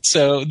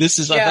 So this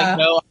is, I'm like,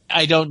 no,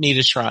 I don't need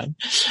a shrine.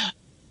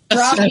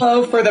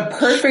 Bravo for the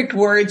perfect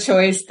word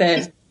choice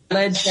that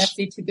led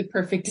Jesse to the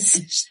perfect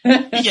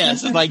decision.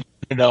 Yes, like,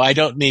 no, I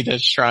don't need a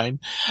shrine.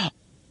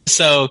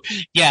 So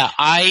yeah,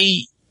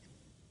 I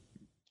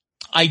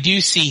do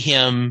see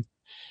him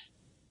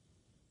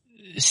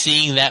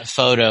seeing that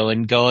photo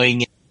and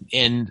going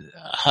and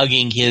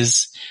hugging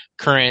his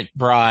current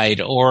bride,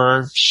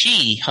 or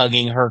she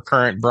hugging her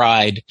current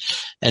bride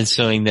and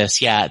doing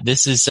this. Yeah,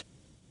 this is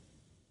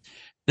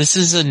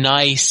a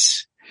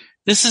nice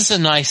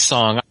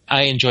song.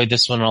 I enjoyed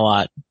this one a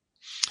lot.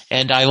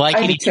 And I like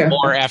it even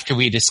more after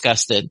we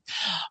discussed it.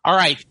 All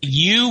right.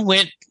 You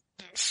went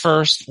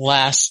first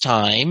last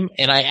time,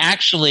 and I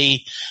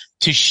actually,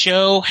 to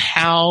show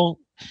how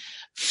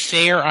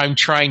fair I'm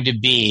trying to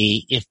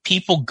be, if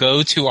people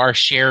go to our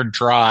shared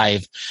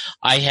drive,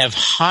 I have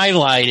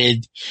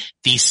highlighted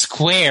the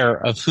square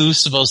of who's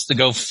supposed to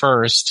go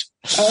first.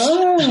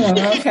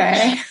 Oh,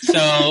 okay. So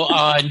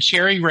on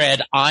Cherry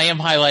Red, I am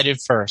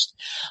highlighted first.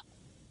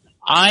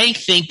 I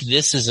think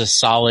this is a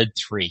solid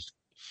 3.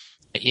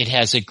 It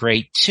has a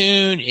great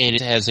tune.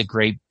 It has a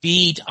great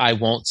beat. I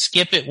won't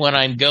skip it when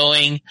I'm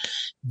going.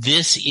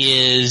 This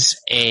is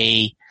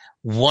a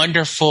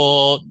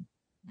wonderful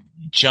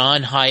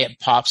John Hyatt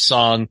pop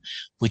song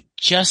with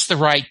just the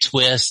right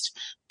twist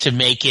to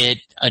make it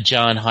a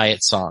John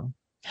Hyatt song.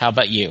 How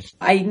about you?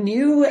 I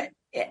knew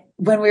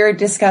when we were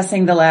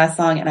discussing the last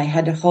song and I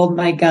had to hold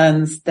my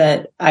guns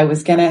that I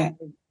was going to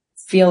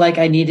feel like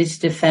I needed to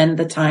defend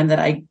the time that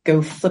I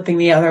go flipping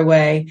the other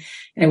way.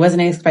 And I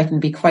wasn't expecting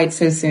to be quite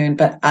so soon,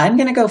 but I'm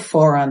going to go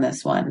 4 on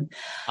this one.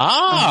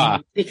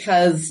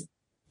 Because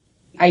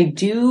I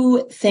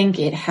do think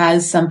it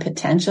has some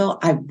potential.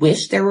 I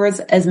wish there was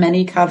as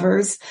many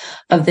covers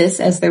of this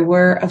as there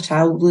were of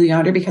Child Blue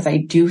Yonder, because I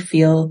do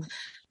feel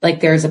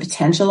like there's a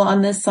potential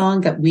on this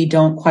song that we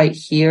don't quite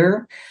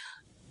hear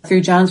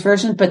through John's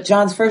version, but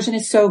John's version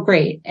is so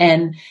great.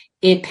 And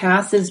it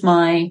passes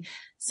my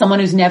someone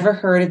who's never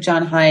heard of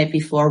John Hiatt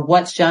before.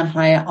 What's John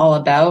Hiatt all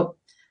about?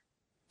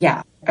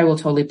 Yeah, I will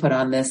totally put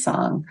on this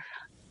song.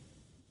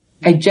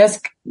 I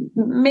just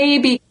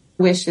maybe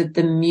wish that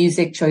the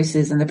music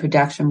choices and the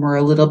production were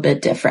a little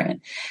bit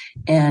different.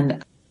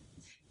 And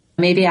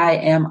maybe I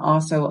am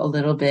also a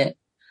little bit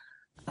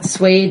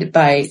swayed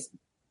by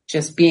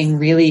just being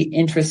really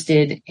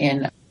interested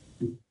in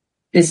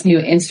this new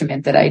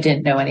instrument that I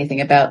didn't know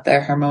anything about,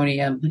 the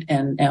harmonium.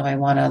 And now I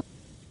want to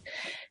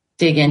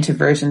dig into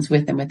versions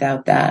with and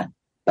without that.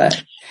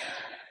 But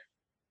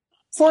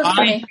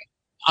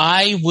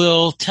I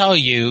will tell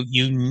you,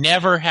 you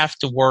never have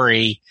to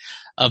worry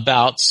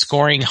about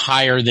scoring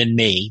higher than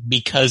me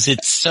because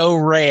it's so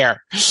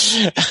rare.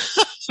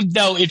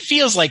 No, it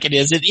feels like it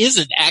is. It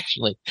isn't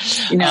actually.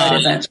 No, it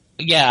isn't.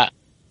 Yeah.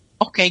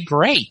 Okay,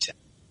 great.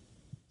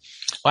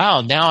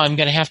 Wow. Now I'm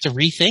going to have to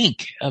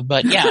rethink.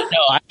 But yeah,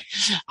 no,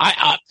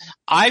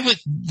 I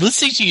was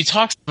listening to you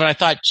talk, but I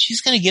thought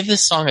she's going to give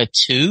this song a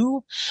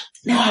 2.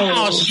 No.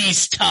 Wow,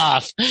 she's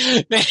tough.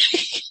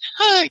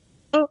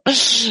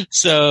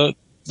 So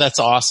that's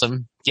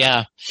awesome.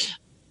 Yeah.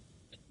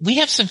 We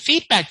have some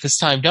feedback this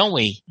time, don't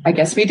we? I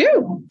guess we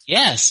do.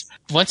 Yes.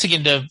 Once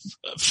again, the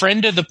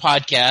friend of the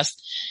podcast,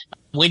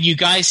 when you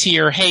guys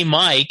hear, "Hey,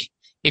 Mike,"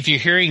 if you're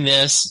hearing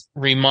this,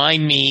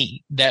 remind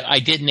me that I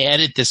didn't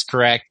edit this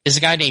correct. There's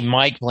a guy named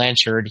Mike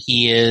Blanchard.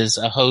 He is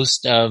a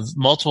host of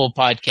multiple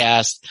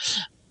podcasts.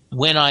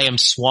 When I am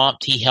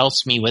swamped, he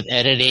helps me with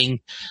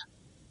editing.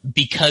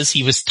 Because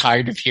he was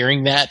tired of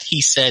hearing that, he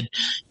said,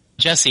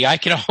 "Jesse, I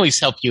can always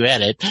help you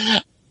edit."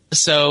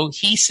 So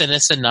he sent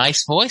us a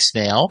nice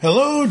voicemail.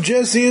 Hello,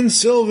 Jesse and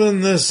Sylvan.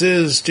 This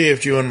is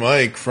TFG and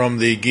Mike from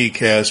the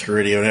Geekcast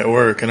Radio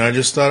Network, and I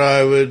just thought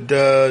I would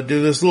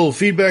do this little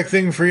feedback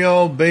thing for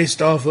y'all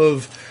based off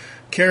of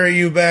Carry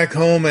You Back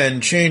Home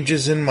and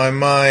Changes in My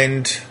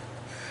Mind.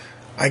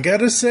 I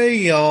gotta say,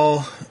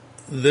 y'all,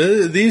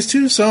 these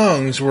 2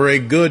 songs were a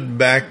good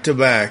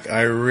back-to-back.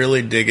 I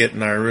really dig it,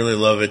 and I really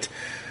love it.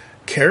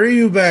 Carry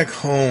You Back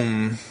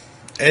Home,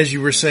 as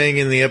you were saying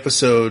in the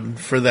episode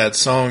for that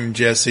song,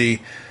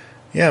 Jesse,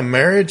 yeah,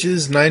 marriage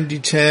is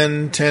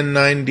 90-10,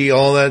 10-90,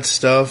 all that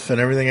stuff and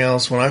everything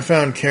else. When I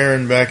found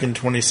Karen back in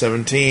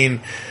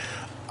 2017,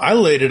 I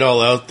laid it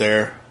all out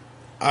there.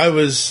 How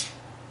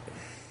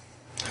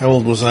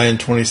old was I in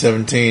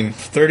 2017?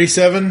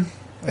 37,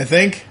 I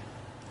think.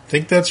 I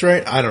think that's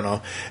right. I don't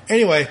know.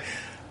 Anyway,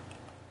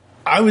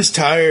 I was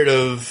tired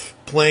of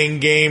playing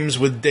games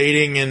with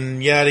dating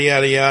and yada,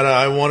 yada, yada.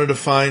 I wanted to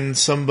find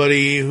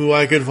somebody who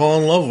I could fall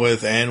in love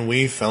with, and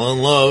we fell in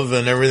love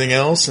and everything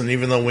else. And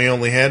even though we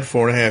only had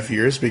 4.5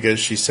 years because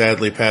she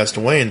sadly passed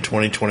away in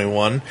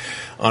 2021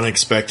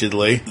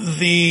 unexpectedly,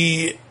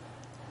 the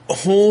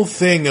whole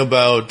thing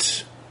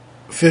about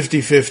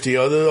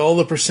 50-50, all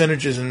the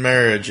percentages in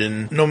marriage,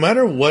 and no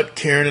matter what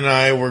Karen and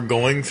I were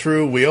going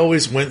through, we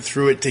always went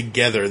through it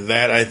together.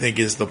 That, I think,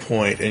 is the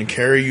point. And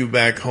Carry You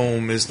Back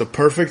Home is the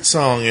perfect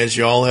song, as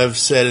y'all have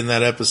said in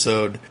that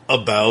episode,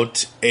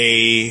 about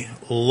a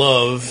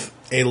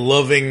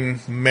loving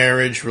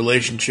marriage,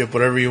 relationship,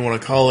 whatever you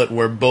want to call it,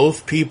 where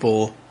both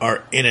people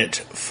are in it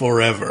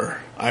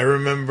forever. I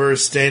remember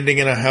standing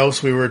in a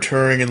house we were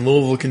touring in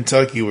Louisville,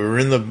 Kentucky. We were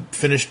in the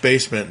finished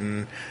basement,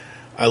 and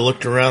I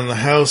looked around the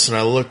house and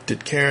I looked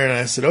at Karen and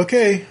I said,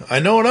 "Okay, I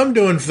know what I'm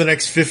doing for the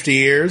next 50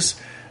 years.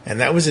 And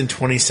that was in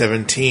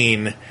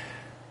 2017,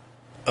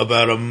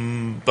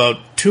 about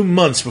 2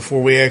 months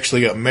before we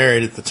actually got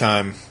married at the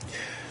time.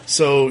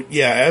 So,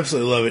 yeah, I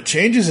absolutely love it.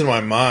 Changes in My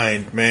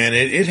Mind, man.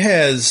 It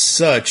has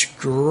such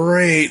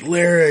great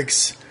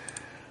lyrics.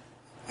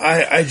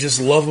 I just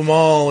love them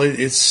all.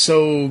 It's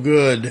so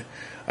good.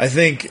 I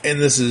think,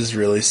 and this is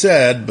really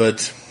sad,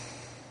 but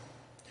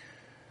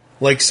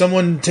like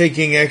someone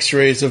taking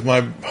x-rays of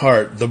my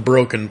heart, the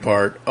broken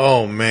part.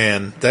 Oh,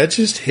 man, that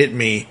just hit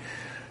me.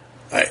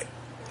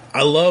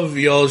 I love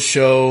y'all's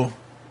show.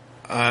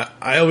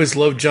 I always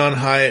loved John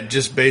Hiatt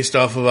just based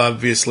off of,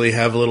 obviously,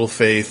 Have a Little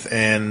Faith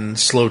and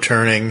Slow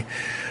Turning.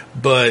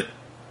 But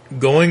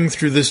going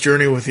through this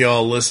journey with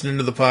y'all, listening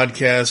to the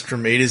podcast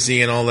from A to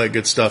Z and all that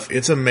good stuff,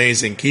 it's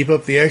amazing. Keep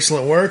up the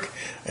excellent work,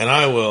 and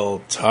I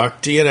will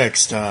talk to you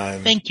next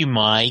time. Thank you,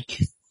 Mike.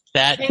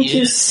 Thank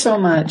you so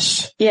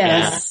much.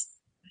 Yes.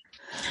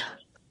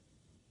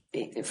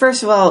 Yeah.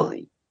 First of all,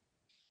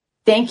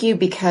 thank you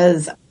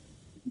because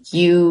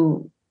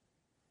you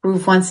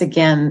prove once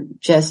again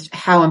just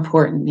how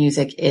important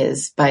music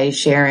is by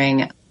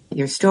sharing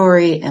your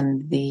story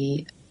and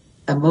the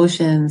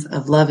emotions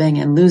of loving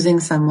and losing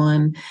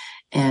someone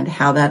and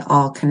how that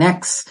all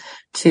connects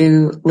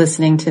to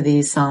listening to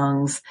these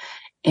songs.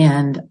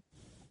 And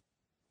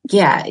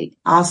yeah,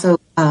 also,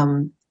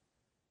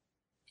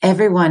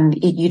 everyone,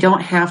 you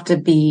don't have to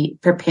be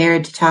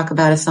prepared to talk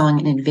about a song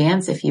in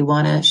advance if you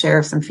want to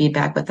share some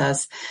feedback with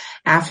us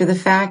after the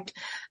fact.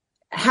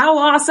 How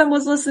awesome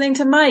was listening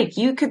to Mike?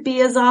 You could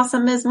be as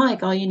awesome as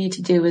Mike. All you need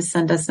to do is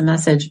send us a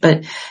message.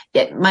 But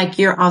yeah, Mike,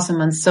 you're awesome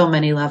on so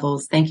many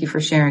levels. Thank you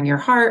for sharing your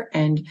heart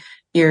and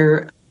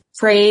your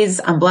praise.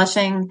 I'm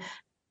blushing,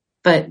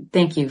 but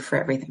thank you for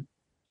everything.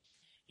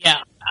 Yeah,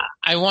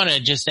 I want to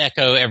just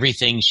echo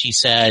everything she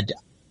said.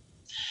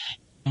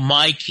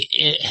 Mike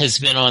has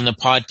been on the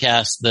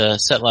podcast, the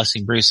Set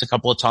Lusting Bruce, a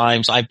couple of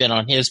times. I've been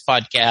on his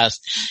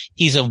podcast.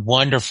 He's a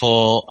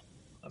wonderful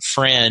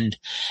friend,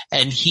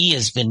 and he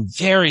has been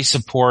very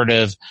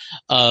supportive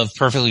of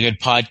Perfectly Good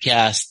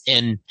Podcast.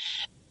 And,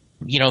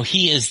 you know,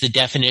 he is the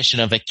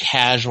definition of a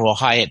casual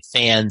Hyatt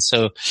fan.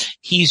 So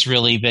he's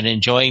really been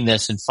enjoying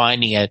this and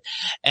finding it.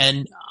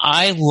 And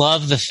I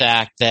love the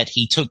fact that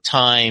he took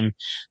time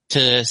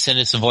to send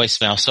us a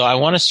voicemail. So I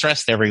want to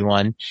stress to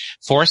everyone,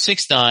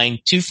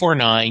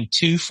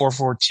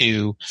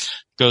 469-249-2442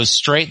 goes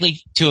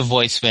straightly to a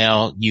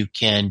voicemail. You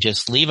can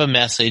just leave a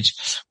message.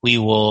 We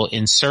will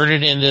insert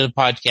it into the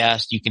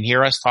podcast. You can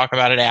hear us talk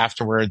about it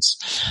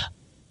afterwards.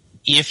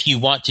 If you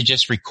want to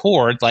just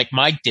record, like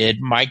Mike did,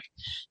 Mike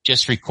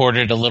just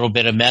recorded a little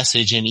bit of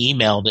message and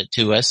emailed it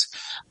to us.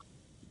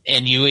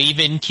 And you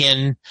even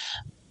can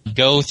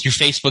go through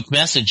Facebook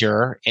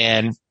Messenger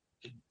and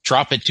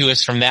drop it to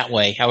us from that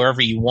way,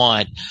 however you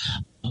want.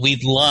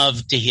 We'd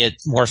love to get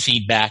more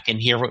feedback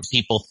and hear what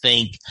people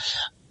think.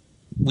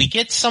 We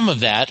get some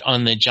of that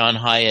on the John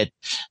Hyatt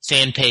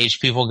fan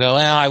page. People go,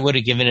 well, I would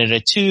have given it a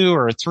 2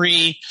 or a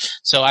 3.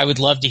 So I would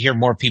love to hear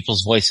more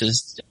people's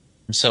voices.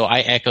 So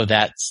I echo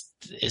that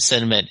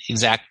sentiment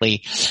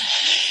exactly.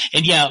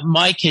 And yeah,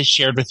 Mike has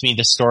shared with me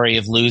the story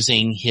of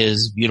losing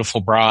his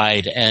beautiful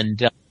bride,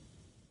 and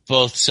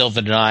both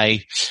Sylvan and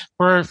I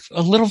were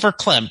a little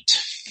verklempt,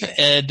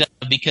 and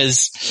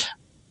because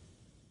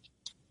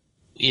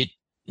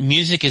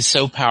music is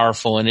so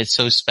powerful and it's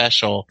so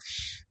special,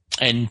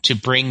 and to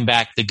bring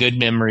back the good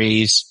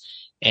memories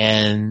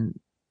and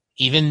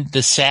even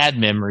the sad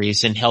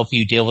memories and help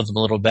you deal with them a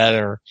little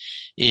better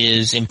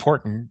is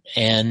important.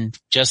 And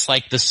just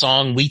like the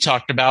song we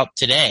talked about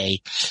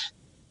today,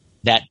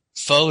 that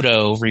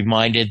photo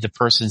reminded the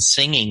person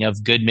singing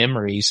of good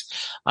memories.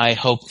 I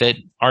hope that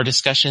our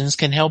discussions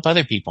can help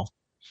other people.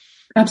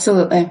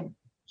 Absolutely.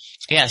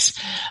 Yes.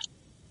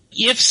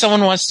 If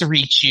someone wants to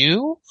reach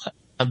you,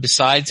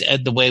 besides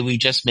the way we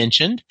just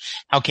mentioned,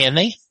 how can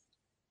they?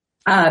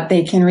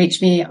 They can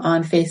reach me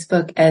on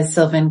Facebook as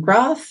Sylvan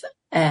Groth,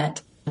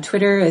 at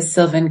Twitter as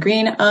Sylvan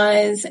Green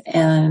Eyes,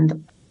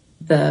 and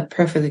the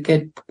Perfectly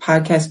Good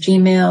Podcast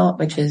Gmail,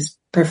 which is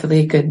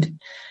Perfectly Good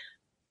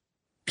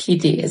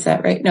PD. Is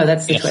that right? No,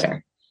 that's the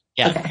Twitter.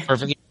 Yeah. Okay.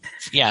 Perfectly.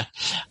 Yeah.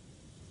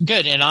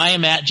 Good. And I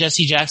am at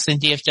Jesse Jackson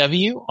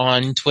DFW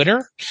on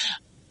Twitter.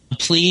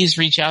 Please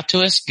reach out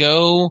to us.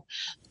 Go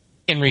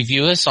and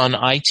review us on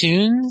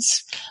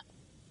iTunes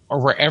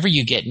or wherever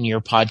you get in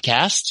your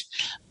podcast.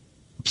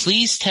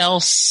 Please tell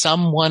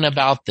someone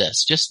about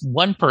this, just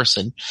one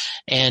person,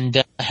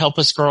 and help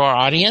us grow our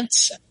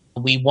audience.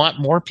 We want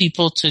more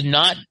people to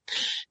not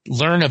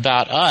learn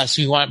about us.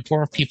 We want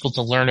more people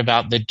to learn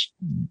about the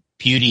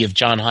beauty of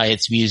John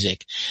Hyatt's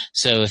music.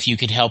 So if you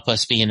could help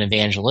us be an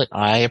evangelist,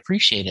 I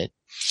appreciate it.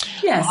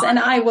 Yes, and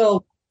I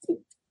will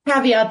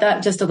caveat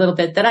that just a little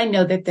bit, that I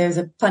know that there's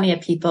plenty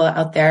of people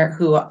out there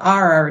who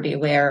are already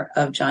aware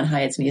of John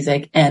Hyatt's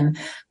music and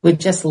would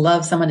just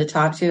love someone to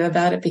talk to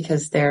about it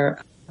because they're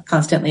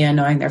constantly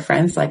annoying their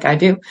friends like I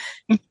do.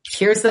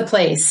 Here's the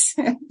place.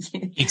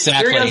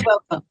 Exactly. You're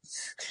welcome.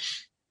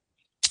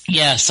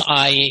 Yes,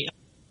 I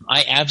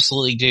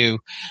absolutely do.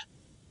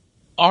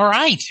 All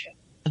right.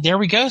 There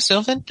we go,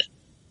 Sylvan.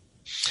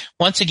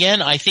 Once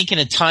again, I think in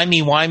a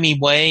timey-wimey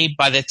way,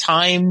 by the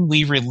time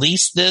we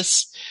release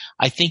this,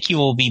 I think you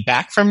will be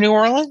back from New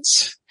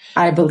Orleans.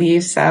 I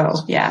believe so.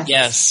 Yeah.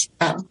 Yes.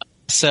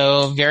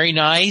 So very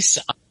nice.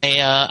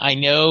 I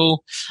know.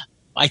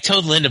 I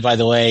told Linda, by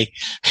the way,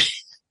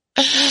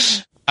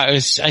 I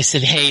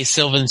said, hey,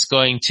 Sylvan's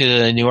going to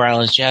the New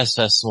Orleans Jazz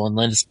Festival, and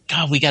Linda's,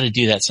 God, we got to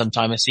do that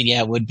sometime. I said,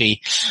 yeah, it would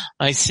be.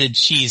 I said,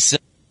 she's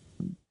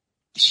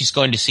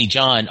going to see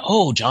John.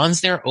 Oh,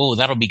 John's there? Oh,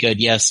 that'll be good.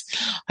 Yes.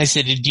 I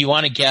said, do you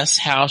want to guess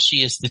how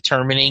she is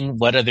determining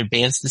what other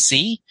bands to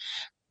see?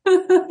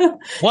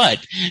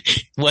 What?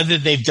 Whether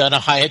they've done a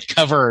Hyatt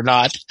cover or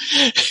not.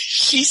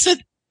 She said,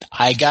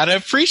 I gotta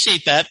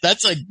appreciate that.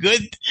 That's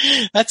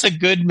a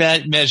good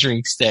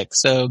measuring stick.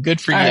 So good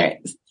for you. All right.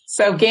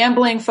 So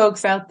gambling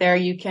folks out there,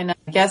 you can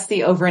guess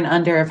the over and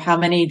under of how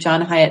many John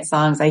Hyatt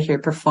songs I hear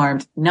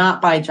performed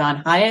not by John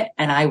Hyatt,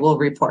 and I will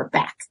report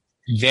back.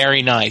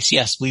 Very nice.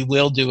 Yes, we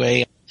will do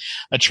a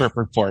trip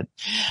report.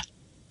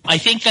 I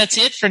think that's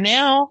it for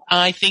now.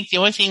 I think the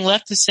only thing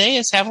left to say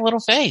is have a little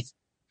faith.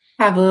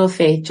 Have a little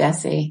faith,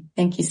 Jesse.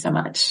 Thank you so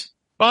much.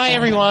 Bye,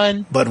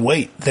 everyone. But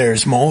wait,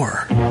 there's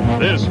more.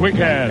 This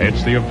weekend,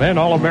 it's the event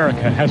all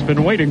America has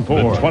been waiting for.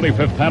 The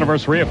 25th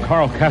anniversary of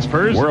Carl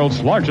Casper's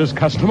world's largest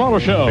custom auto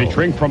show.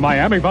 Featuring from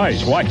Miami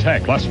Vice,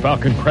 Swytech, plus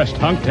Falcon Crest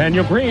hunk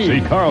Daniel Green.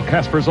 See Carl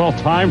Casper's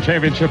all-time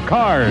championship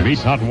cars.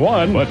 Meet not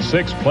one, but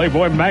 6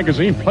 Playboy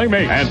magazine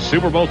playmates. And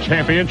Super Bowl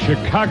champion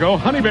Chicago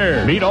Honey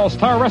Bear. Meet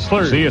all-star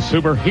wrestlers. See a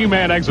Super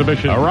He-Man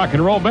exhibition. A rock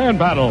and roll band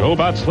battle. Go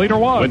about Slater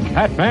 1 with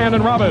Batman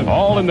and Robin.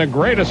 All in the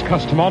greatest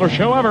custom auto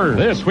show ever.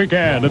 This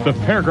weekend at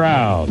the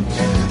Fairgrounds.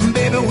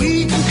 Baby,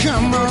 we can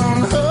come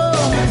on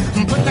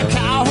home, put the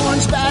cow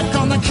horns back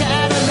on the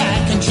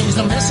Cadillac and change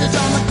the message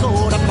on the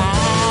coat of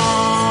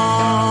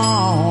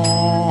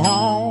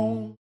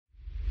lawn.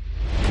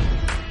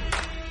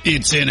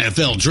 It's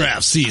NFL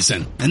draft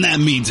season, and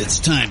that means it's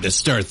time to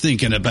start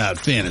thinking about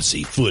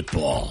fantasy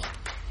football.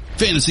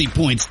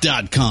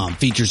 FantasyPoints.com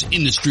features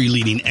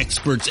industry-leading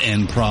experts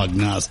and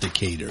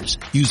prognosticators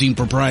using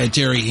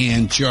proprietary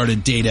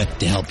hand-charted data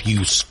to help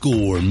you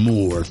score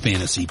more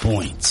fantasy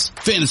points.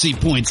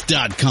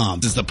 FantasyPoints.com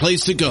is the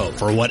place to go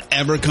for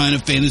whatever kind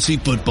of fantasy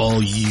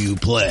football you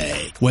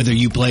play. Whether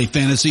you play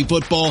fantasy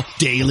football,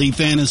 daily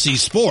fantasy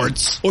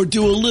sports, or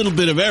do a little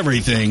bit of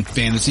everything,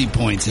 Fantasy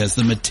Points has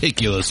the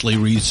meticulously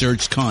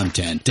researched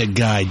content to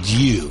guide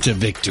you to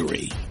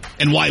victory.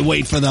 And why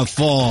wait for the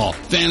fall?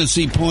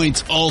 Fantasy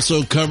Points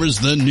also covers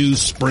the new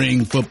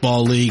spring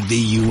football league,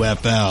 the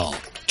UFL.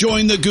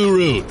 Join the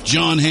guru,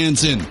 John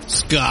Hansen,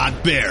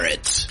 Scott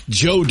Barrett,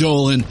 Joe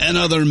Dolan, and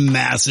other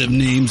massive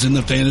names in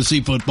the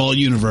fantasy football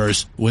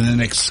universe with an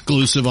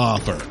exclusive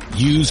offer.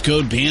 Use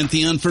code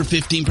Pantheon for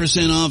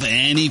 15% off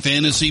any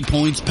Fantasy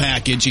Points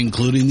package,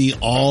 including the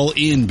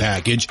all-in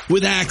package,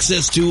 with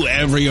access to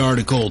every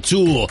article,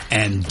 tool,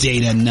 and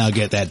data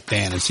nugget that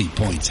Fantasy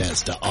Points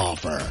has to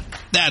offer.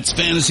 That's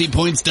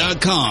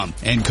FantasyPoints.com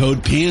and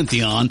code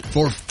Pantheon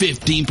for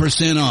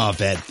 15%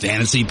 off at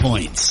Fantasy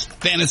Points.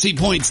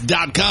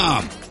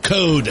 FantasyPoints.com,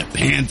 code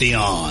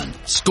Pantheon.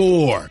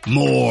 Score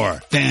more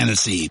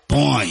fantasy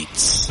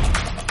points.